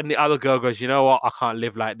tied up. And the other girl goes, you know what? I can't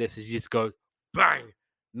live like this. And she just goes, bang,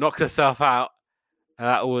 knocks herself out. And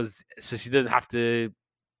that was, so she doesn't have to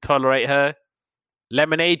tolerate her.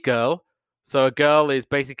 Lemonade Girl. So a girl is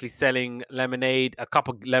basically selling lemonade, a cup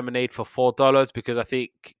of lemonade for $4, because I think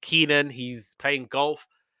Keenan, he's playing golf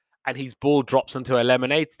and his ball drops onto a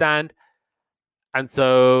lemonade stand. And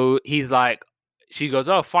so he's like, she goes,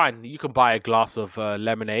 oh, fine, you can buy a glass of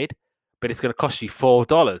lemonade, but it's going to cost you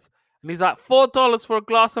 $4. And he's like, $4 for a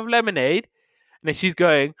glass of lemonade? And then she's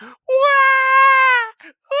going, wah,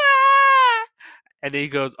 wah. And then he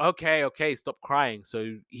goes, okay, stop crying.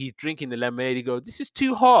 So he's drinking the lemonade. He goes, this is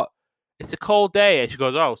too hot. It's a cold day. And she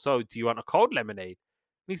goes, oh, so do you want a cold lemonade?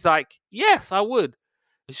 And he's like, yes, I would.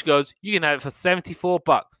 And she goes, you can have it for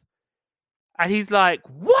 $74. And he's like,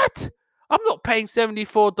 what? I'm not paying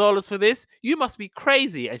 $74 for this. You must be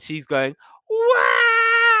crazy. And she's going,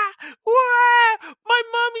 wah, wah. My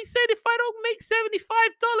mommy said if I don't make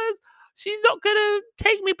 $75, she's not going to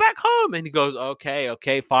take me back home. And he goes,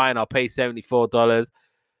 okay, fine. I'll pay $74.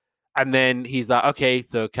 And then he's like, okay,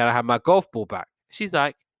 so can I have my golf ball back? She's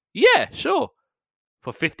like, yeah, sure,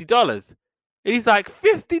 for $50. And he's like,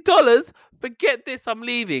 $50? Forget this, I'm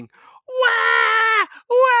leaving. Wah!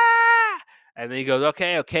 Wah! And then he goes,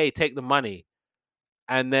 okay, take the money.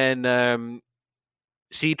 And then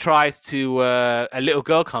she tries to, a little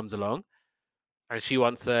girl comes along and she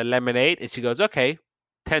wants a lemonade. And she goes, okay,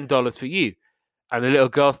 $10 for you. And the little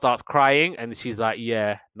girl starts crying. And she's like,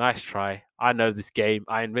 yeah, nice try. I know this game.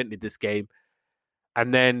 I invented this game.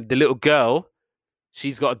 And then the little girl,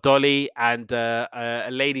 she's got a dolly, and a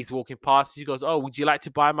lady's walking past. She goes, "Oh, would you like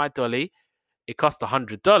to buy my dolly? It costs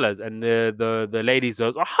 $100." And the lady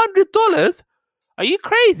goes, $100? Are you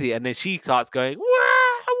crazy? And then she starts going, wah,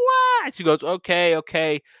 wah. And she goes,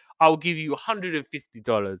 okay, I'll give you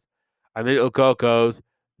 $150. And the little girl goes,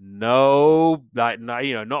 no, like,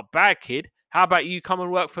 no, not bad, kid. How about you come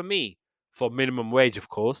and work for me for minimum wage, of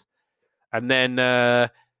course? And then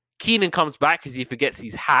Keenan comes back because he forgets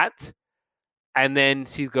his hat. And then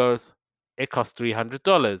she goes, it costs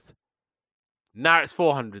 $300. Now it's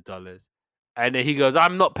 $400. And then he goes,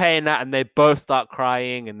 I'm not paying that. And they both start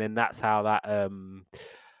crying. And then that's how that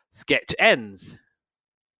sketch ends.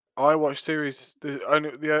 I watched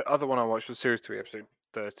the other one I watched was series 3, episode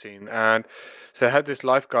 13, and so it had this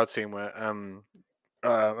lifeguard scene where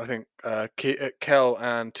I think Kel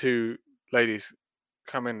and two ladies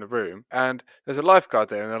come in the room, and there's a lifeguard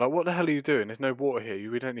there, and they're like, "What the hell are you doing? There's no water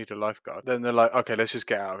here. We don't need a lifeguard." Then they're like, "Okay, let's just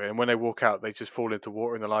get out of here." And when they walk out, they just fall into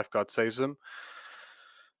water, and the lifeguard saves them.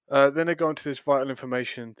 Then they go into this vital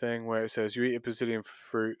information thing where it says you eat a bazillion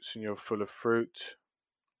fruits and you're full of fruit.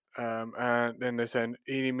 And then they're saying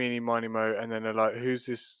eeny, meeny, miny, mo, and then they're like, "Who's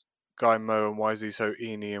this guy Mo, and why is he so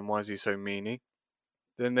eeny, and why is he so meany?"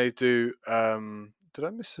 Then they do. Did I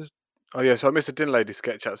miss a? Oh yeah, so I missed a din lady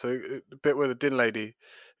sketch out. So the bit where the din lady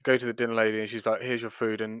go to the din lady and she's like, "Here's your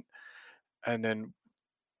food," and then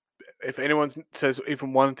if anyone says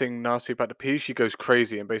even one thing nasty about the peas, she goes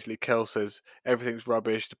crazy, and basically Kel says everything's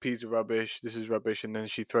rubbish, the peas are rubbish, this is rubbish, and then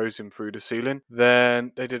she throws him through the ceiling.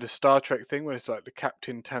 Then they did a Star Trek thing where it's like the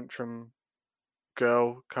Captain Tantrum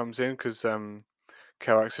girl comes in because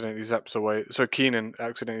Kel accidentally zaps away. So Keenan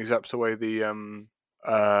accidentally zaps away the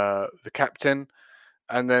captain,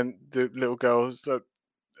 and then the little girl,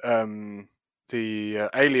 the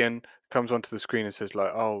alien comes onto the screen and says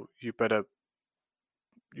like, "Oh,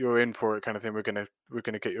 you're in for it," kind of thing. We're gonna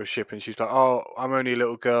get your ship. And she's like, "Oh, I'm only a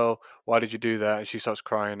little girl. Why did you do that?" And she starts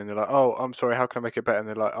crying, and they're like, "Oh, I'm sorry. How can I make it better?" And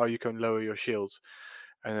they're like, "Oh, you can lower your shields."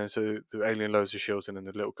 And then so the alien lowers the shields, and then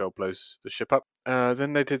the little girl blows the ship up.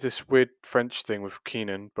 Then they did this weird French thing with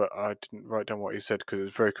Keenan, but I didn't write down what he said because it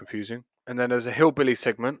was very confusing. And then there's a hillbilly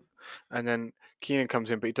segment, and then Keenan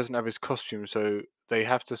comes in, but he doesn't have his costume, so they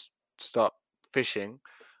have to start fishing,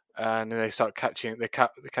 and then they start catching. They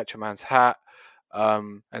catch a man's hat,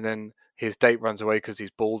 and then his date runs away because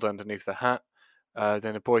he's bald underneath the hat.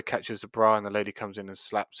 Then a boy catches a bra, and the lady comes in and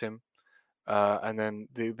slaps him. And then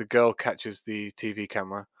the girl catches the TV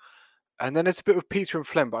camera. And then it's a bit with Peter and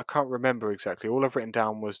Flem, but I can't remember exactly. All I've written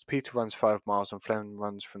down was Peter runs 5 miles and Flem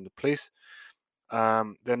runs from the police.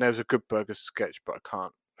 Then there was a Good Burger sketch, but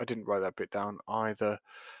I didn't write that bit down either.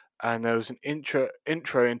 And there was an intro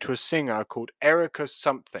into a singer called Erica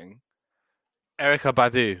something. Erykah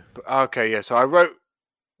Badu. Okay, yeah. So I wrote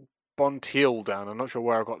Bonteal down. I'm not sure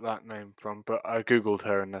where I got that name from, but I googled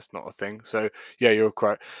her, and that's not a thing. So yeah, you're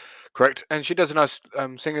correct. And she does a nice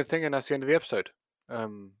singer thing, and that's the end of the episode. It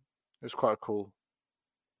was quite a cool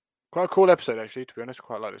episode actually. To be honest, I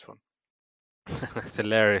quite like this one. That's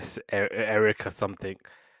hilarious. Erykah something.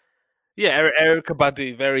 Yeah, Erykah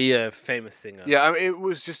Badu, very famous singer. Yeah, I mean, it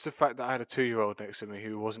was just the fact that I had a 2-year-old next to me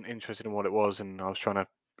who wasn't interested in what it was, and I was trying to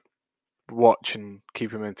watch and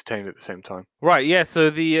keep him entertained at the same time. Right, yeah. So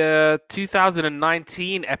the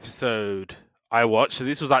 2019 episode I watched. So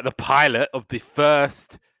this was like the pilot of the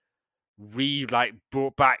first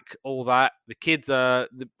brought back all that. The kids are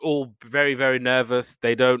all very, very nervous.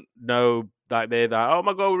 They don't know, like they're like, oh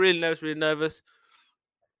my god, we're really nervous, really nervous.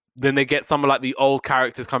 Then they get some of like the old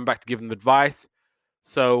characters coming back to give them advice.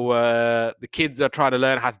 So the kids are trying to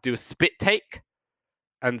learn how to do a spit take.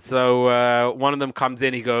 And so one of them comes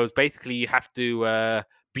in, he goes, basically you have to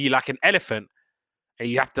be like an elephant, and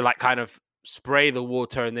you have to like kind of spray the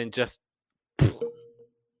water and then just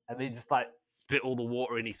and they just like spit all the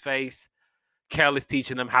water in his face. Kel is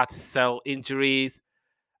teaching them how to sell injuries,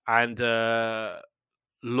 and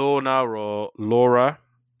Laura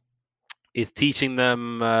is teaching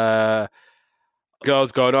them.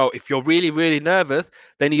 Girls going, oh, if you're really, really nervous,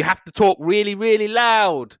 then you have to talk really, really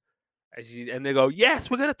loud. And they go, yes,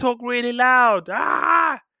 we're gonna talk really loud.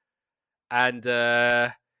 Ah! And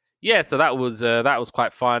yeah, so that was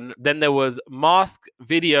quite fun. Then there was Mask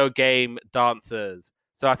video game dancers.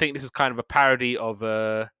 So I think this was kind of a parody of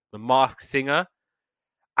the Mask Singer,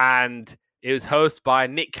 and it was hosted by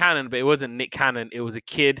Nick Cannon, but it wasn't Nick Cannon. It was a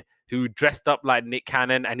kid who dressed up like Nick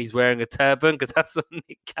Cannon, and he's wearing a turban because that's what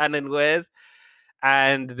Nick Cannon wears.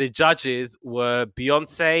 And the judges were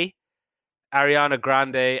Beyonce, Ariana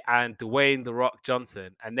Grande, and Dwayne the Rock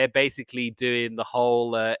Johnson, and they're basically doing the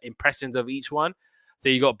whole impressions of each one. So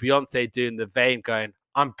you got Beyonce doing the vein, going,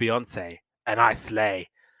 "I'm Beyonce and I slay."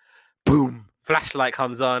 Boom, flashlight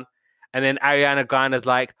comes on, and then Ariana Grande's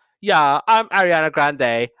like, "Yeah, I'm Ariana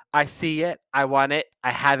Grande. I see it. I want it.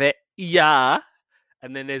 I have it. Yeah."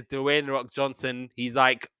 And then there's Dwayne the Rock Johnson. He's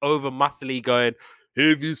like over muscly going,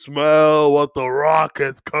 "If you smell what the Rock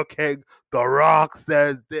is cooking, the Rock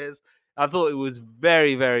says this." I thought it was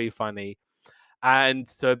very, very funny. And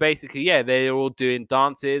so basically, yeah, they're all doing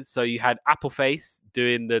dances. So you had Appleface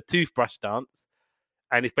doing the toothbrush dance,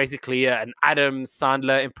 and it's basically an Adam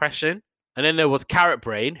Sandler impression. And then there was Carrot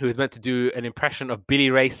Brain, who was meant to do an impression of Billy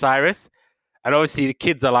Ray Cyrus. And obviously, the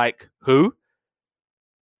kids are like, "Who?"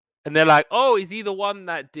 And they're like, "Oh, is he the one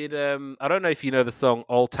that did?" I don't know if you know the song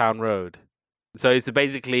 "Old Town Road." So it's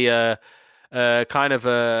basically a kind of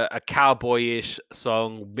a cowboyish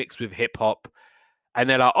song mixed with hip hop. And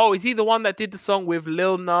they're like, "Oh, is he the one that did the song with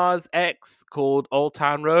Lil Nas X called Old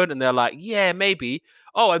Town Road?" And they're like, "Yeah, maybe."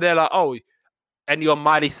 Oh, and they're like, "Oh, and you're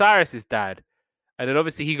Miley Cyrus's dad." And then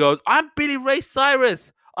obviously he goes, "I'm Billy Ray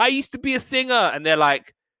Cyrus. I used to be a singer." And they're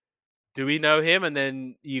like, "Do we know him?" And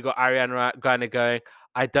then you got Ariana Grande going,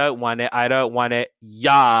 "I don't want it. I don't want it.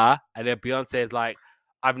 Yeah." And then Beyonce is like,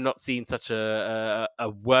 "I've not seen such a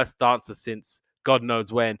worse dancer since God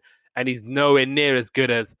knows when. And he's nowhere near as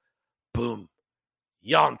good as boom,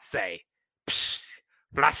 Beyonce."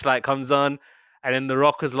 Flashlight comes on. And then The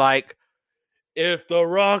Rock was like, "If The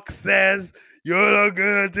Rock says you're not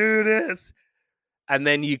going to do this." And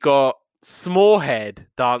then you got Smallhead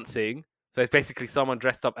dancing. So it's basically someone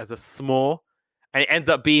dressed up as a s'more. And it ends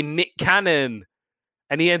up being Nick Cannon.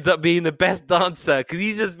 And he ends up being the best dancer because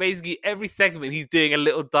he's just basically every segment he's doing a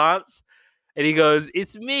little dance. And he goes,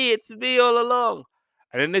 it's me all along."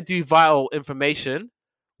 And then they do vital information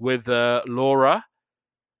with Laura,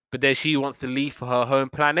 but then she wants to leave for her home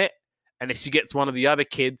planet. And if she gets one of the other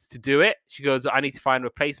kids to do it, she goes, "I need to find a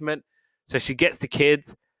replacement." So she gets the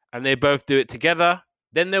kids and they both do it together.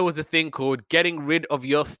 Then there was a thing called getting rid of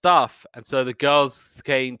your stuff. And so the girls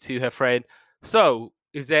came to her friend, "So,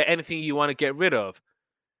 is there anything you want to get rid of?"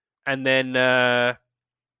 And then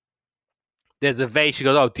there's a vase. She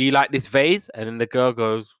goes, "Oh, do you like this vase?" And then the girl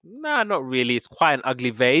goes, "Nah, not really. It's quite an ugly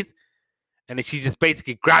vase." And then she just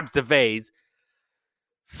basically grabs the vase,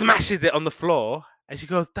 smashes it on the floor, and she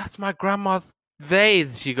goes, "That's my grandma's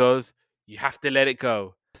vase." She goes, "You have to let it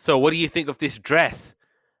go." "So, what do you think of this dress?"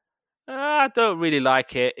 "I don't really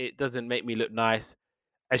like it. It doesn't make me look nice."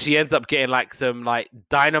 And she ends up getting like some like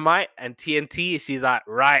dynamite and TNT. She's like,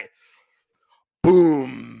 "Right,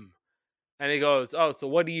 boom." And he goes, "Oh, so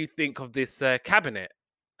what do you think of this cabinet?"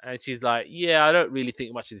 And she's like, "Yeah, I don't really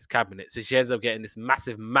think much of this cabinet." So she ends up getting this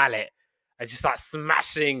massive mallet and she starts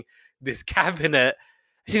smashing this cabinet.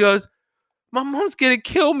 She goes, "My mom's gonna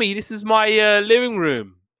kill me. This is my living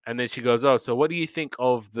room." And then she goes, "Oh, so what do you think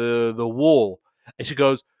of the wall?" And she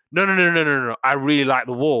goes, "No, no, no, no, no, no. I really like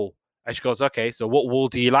the wall." And she goes, "Okay, so what wall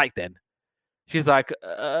do you like then?" She's like,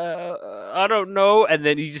 "I don't know." And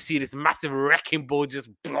then you just see this massive wrecking ball just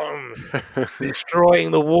boom,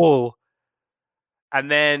 destroying the wall. And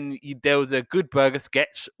then there was a Good Burger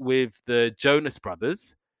sketch with the Jonas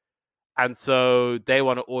Brothers. And so they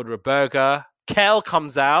want to order a burger. Kel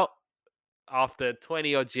comes out after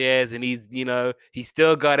 20 odd years and he's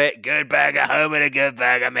still got it. "Good burger, home and a good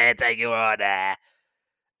burger, man. Take your order."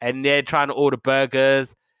 And they're trying to order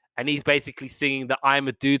burgers. And he's basically singing the "I'm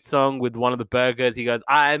a Dude" song with one of the burgers. He goes,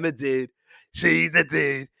 "I'm a dude. She's a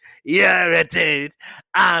dude. You're a dude.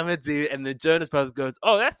 I'm a dude." And the Jonas Brothers goes,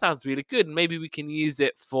 "Oh, that sounds really good. Maybe we can use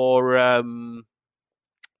it for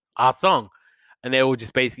our song." And they're all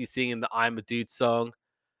just basically singing the "I'm a Dude" song.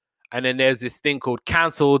 And then there's this thing called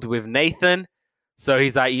Cancelled with Nathan. So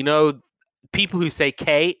he's like, people who say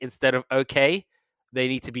K instead of okay, they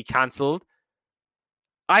need to be cancelled.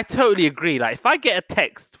 I totally agree. Like, if I get a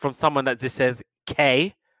text from someone that just says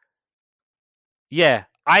K, yeah,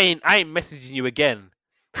 I ain't messaging you again.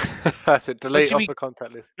 That's it. Delete off the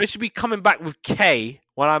contact list. They should be coming back with K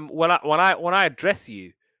when I address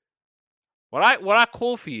you. When I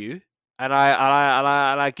call for you and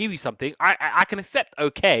I give you something, I can accept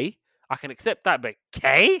okay. I can accept that, but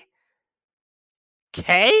K?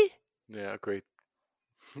 Yeah, agreed.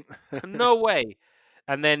 No way.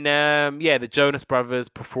 And then the Jonas Brothers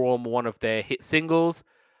perform one of their hit singles.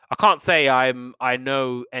 I can't say I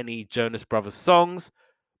know any Jonas Brothers songs,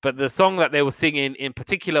 but the song that they were singing in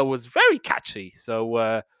particular was very catchy.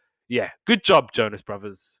 So good job, Jonas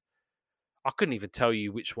Brothers. I couldn't even tell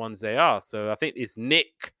you which ones they are. So I think it's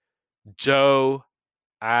Nick, Joe,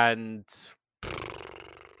 and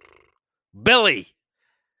Billy.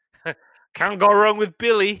 Can't go wrong with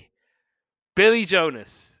Billy. Billy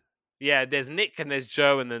Jonas. Yeah, there's Nick and there's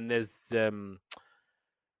Joe, and then there's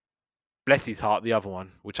bless his heart, the other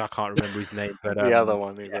one, which I can't remember his name, but The other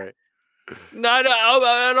one, yeah. right? No,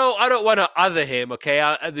 I don't want to other him. Okay,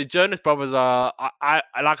 the Jonas Brothers are,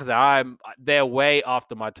 like I said, they're way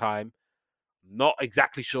after my time. Not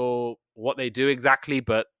exactly sure what they do exactly,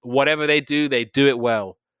 but whatever they do it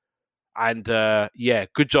well. And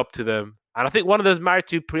good job to them. And I think one of them's married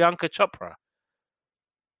to Priyanka Chopra.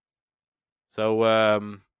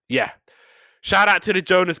 So shout out to the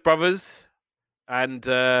Jonas Brothers, and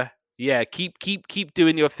keep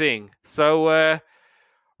doing your thing. So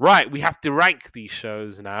right, we have to rank these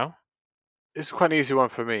shows now. It's quite an easy one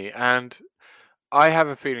for me, and I have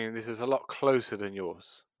a feeling this is a lot closer than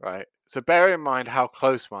yours, right? So bear in mind how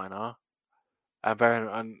close mine are,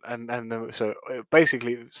 so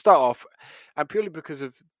basically start off, and purely because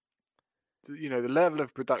of the level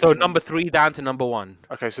of production. So number 3 down to number 1.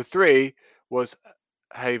 Okay, so 3 was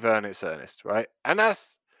Hey Vern, It's Ernest, right? And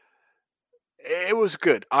it was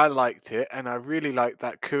good. I liked it, and I really liked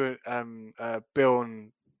that Bill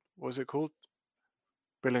and what was it called?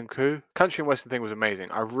 Bill and Coo. Country and Western thing was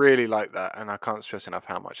amazing. I really liked that, and I can't stress enough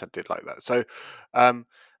how much I did like that. So,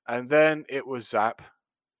 and then it was Zap,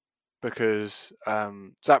 because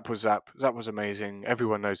Zap was Zap. Zap was amazing.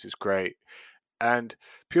 Everyone knows it's great, and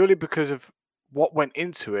purely because of what went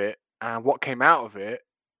into it and what came out of it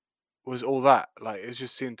was all that. Like, it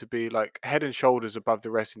just seemed to be like head and shoulders above the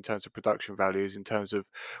rest in terms of production values, in terms of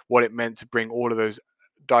what it meant to bring all of those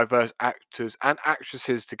diverse actors and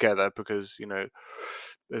actresses together, because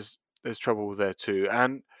there's trouble there too.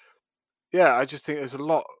 And yeah, I just think there's a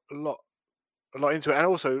lot into it, and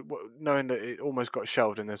also knowing that it almost got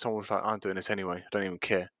shelved, and then someone was like, I'm doing this anyway, I don't even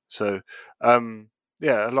care. So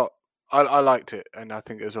yeah, a lot. I liked it, and I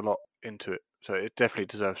think there's a lot into it, so it definitely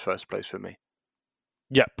deserves first place for me.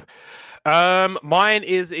 Yep. Mine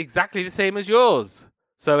is exactly the same as yours.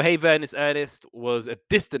 So Hey Vern, It's Ernest was a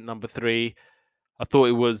distant number 3. I thought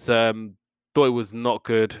it was not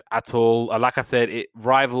good at all. Like I said, it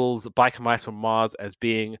rivals Biker Mice from Mars as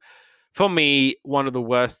being, for me, one of the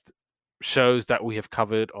worst shows that we have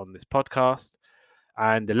covered on this podcast.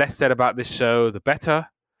 And the less said about this show, the better.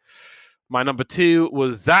 My number 2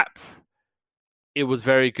 was Zap. It was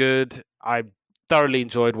very good. I thoroughly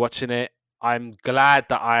enjoyed watching it. I'm glad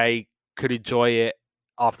that I could enjoy it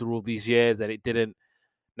after all these years, and it didn't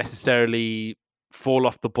necessarily fall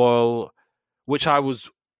off the boil, which I was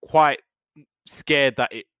quite scared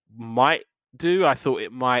that it might do. I thought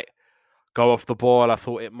it might go off the boil. I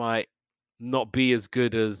thought it might not be as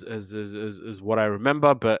good as what I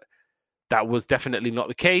remember, but that was definitely not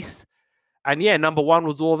the case. And yeah, number 1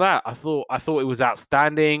 was all that. I thought it was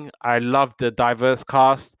outstanding. I loved the diverse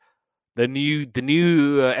cast. The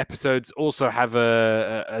new episodes also have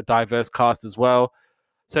a diverse cast as well.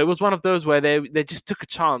 So it was one of those where they just took a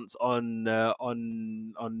chance on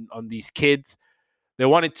these kids. They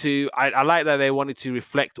wanted to. I like that they wanted to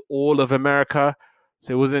reflect all of America.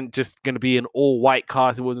 So it wasn't just going to be an all white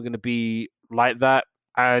cast. It wasn't going to be like that.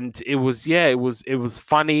 And it was it was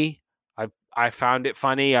funny. I found it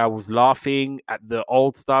funny. I was laughing at the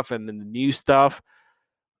old stuff and then the new stuff.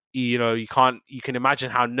 You can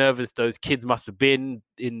imagine how nervous those kids must have been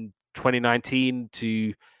in 2019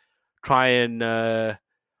 to try and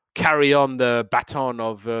carry on the baton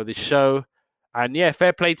of the show. And yeah,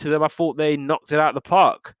 fair play to them. I thought they knocked it out of the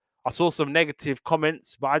park. I saw some negative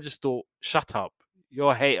comments, but I just thought, shut up.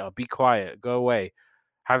 You're a hater. Be quiet. Go away.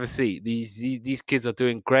 Have a seat. These kids are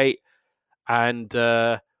doing great, and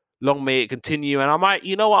long may it continue. And I might,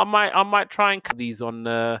 I might try and cut these on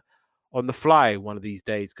the fly one of these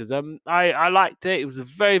days, because I liked it. It was a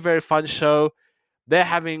very, very fun show. They're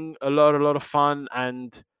having a lot of fun,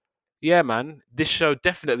 and yeah, man, this show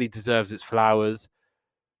definitely deserves its flowers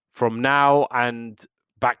from now and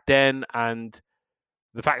back then. And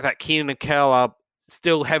the fact that Keenan and Kel are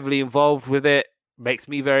still heavily involved with it makes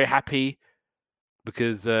me very happy,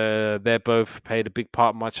 because they're both played a big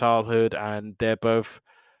part of my childhood, and they're both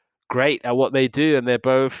great at what they do, and they're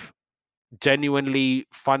both genuinely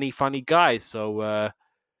funny guys. So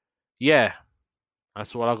yeah,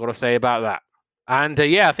 that's what I've got to say about that. And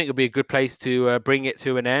I think it'll be a good place to bring it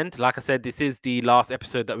to an end. Like I said, this is the last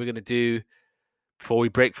episode that we're going to do before we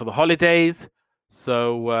break for the holidays.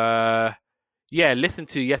 So, yeah, listen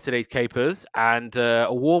to yesterday's capers, and a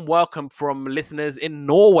warm welcome from listeners in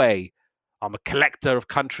Norway. I'm a collector of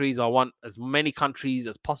countries. I want as many countries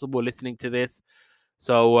as possible listening to this.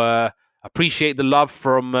 So appreciate the love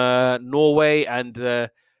from Norway, and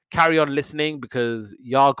carry on listening, because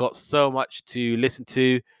y'all got so much to listen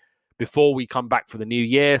to before we come back for the new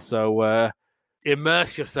year. So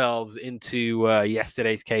immerse yourselves into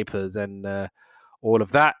yesterday's capers and all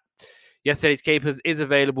of that. Yesterday's Capers is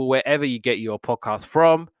available wherever you get your podcast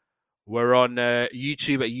from. We're on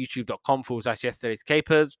YouTube at youtube.com/yesterday's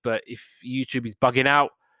capers. But if YouTube is bugging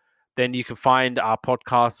out, then you can find our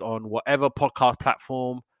podcast on whatever podcast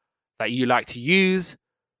platform that you like to use.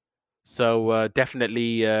 So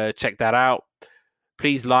definitely check that out.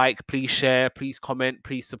 Please like, please share, please comment,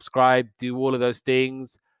 please subscribe. Do all of those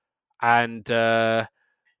things. And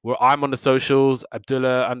I'm on the socials,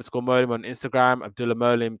 Abdullah_Molim on Instagram, Abdullah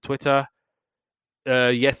Molim Twitter.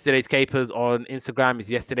 Yesterday's Capers on Instagram is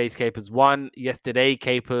Yesterday's Capers 1, Yesterday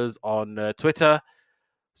Capers on Twitter.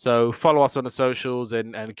 So follow us on the socials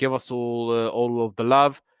and give us all of the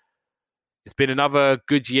love. It's been another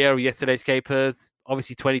good year of Yesterday's Capers.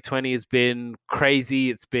 Obviously, 2020 has been crazy.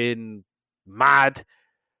 It's been mad.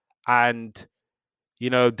 And,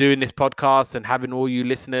 doing this podcast and having all you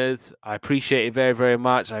listeners, I appreciate it very, very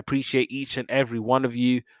much. I appreciate each and every one of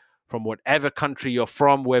you from whatever country you're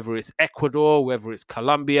from, whether it's Ecuador, whether it's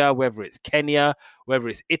Colombia, whether it's Kenya, whether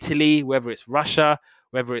it's Italy, whether it's Russia,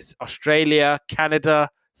 whether it's Australia, Canada,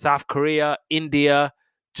 South Korea, India,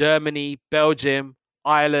 Germany, Belgium,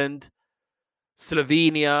 Ireland,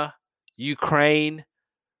 Slovenia, Ukraine,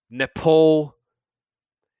 Nepal,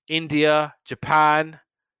 India, Japan,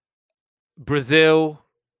 Brazil.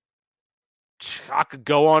 I could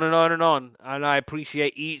go on and on and on. And I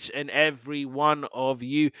appreciate each and every one of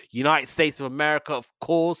you. United States of America, of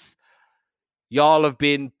course. Y'all have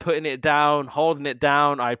been putting it down, holding it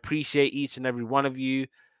down. I appreciate each and every one of you.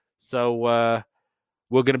 So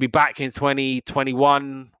we're going to be back in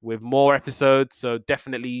 2021 with more episodes. So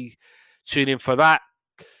definitely tune in for that.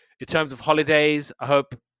 In terms of holidays, I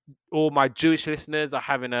hope all my Jewish listeners are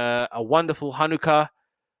having a wonderful Hanukkah.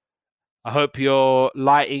 I hope you're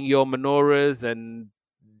lighting your menorahs and,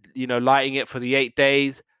 lighting it for the 8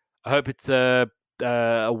 days. I hope it's a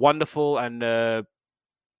wonderful and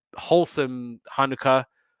wholesome Hanukkah.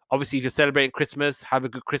 Obviously, if you're celebrating Christmas, have a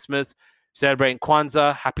good Christmas. Celebrating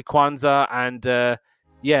Kwanzaa, happy Kwanzaa. And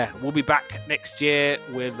yeah, we'll be back next year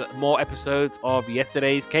with more episodes of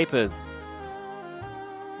Yesterday's Capers.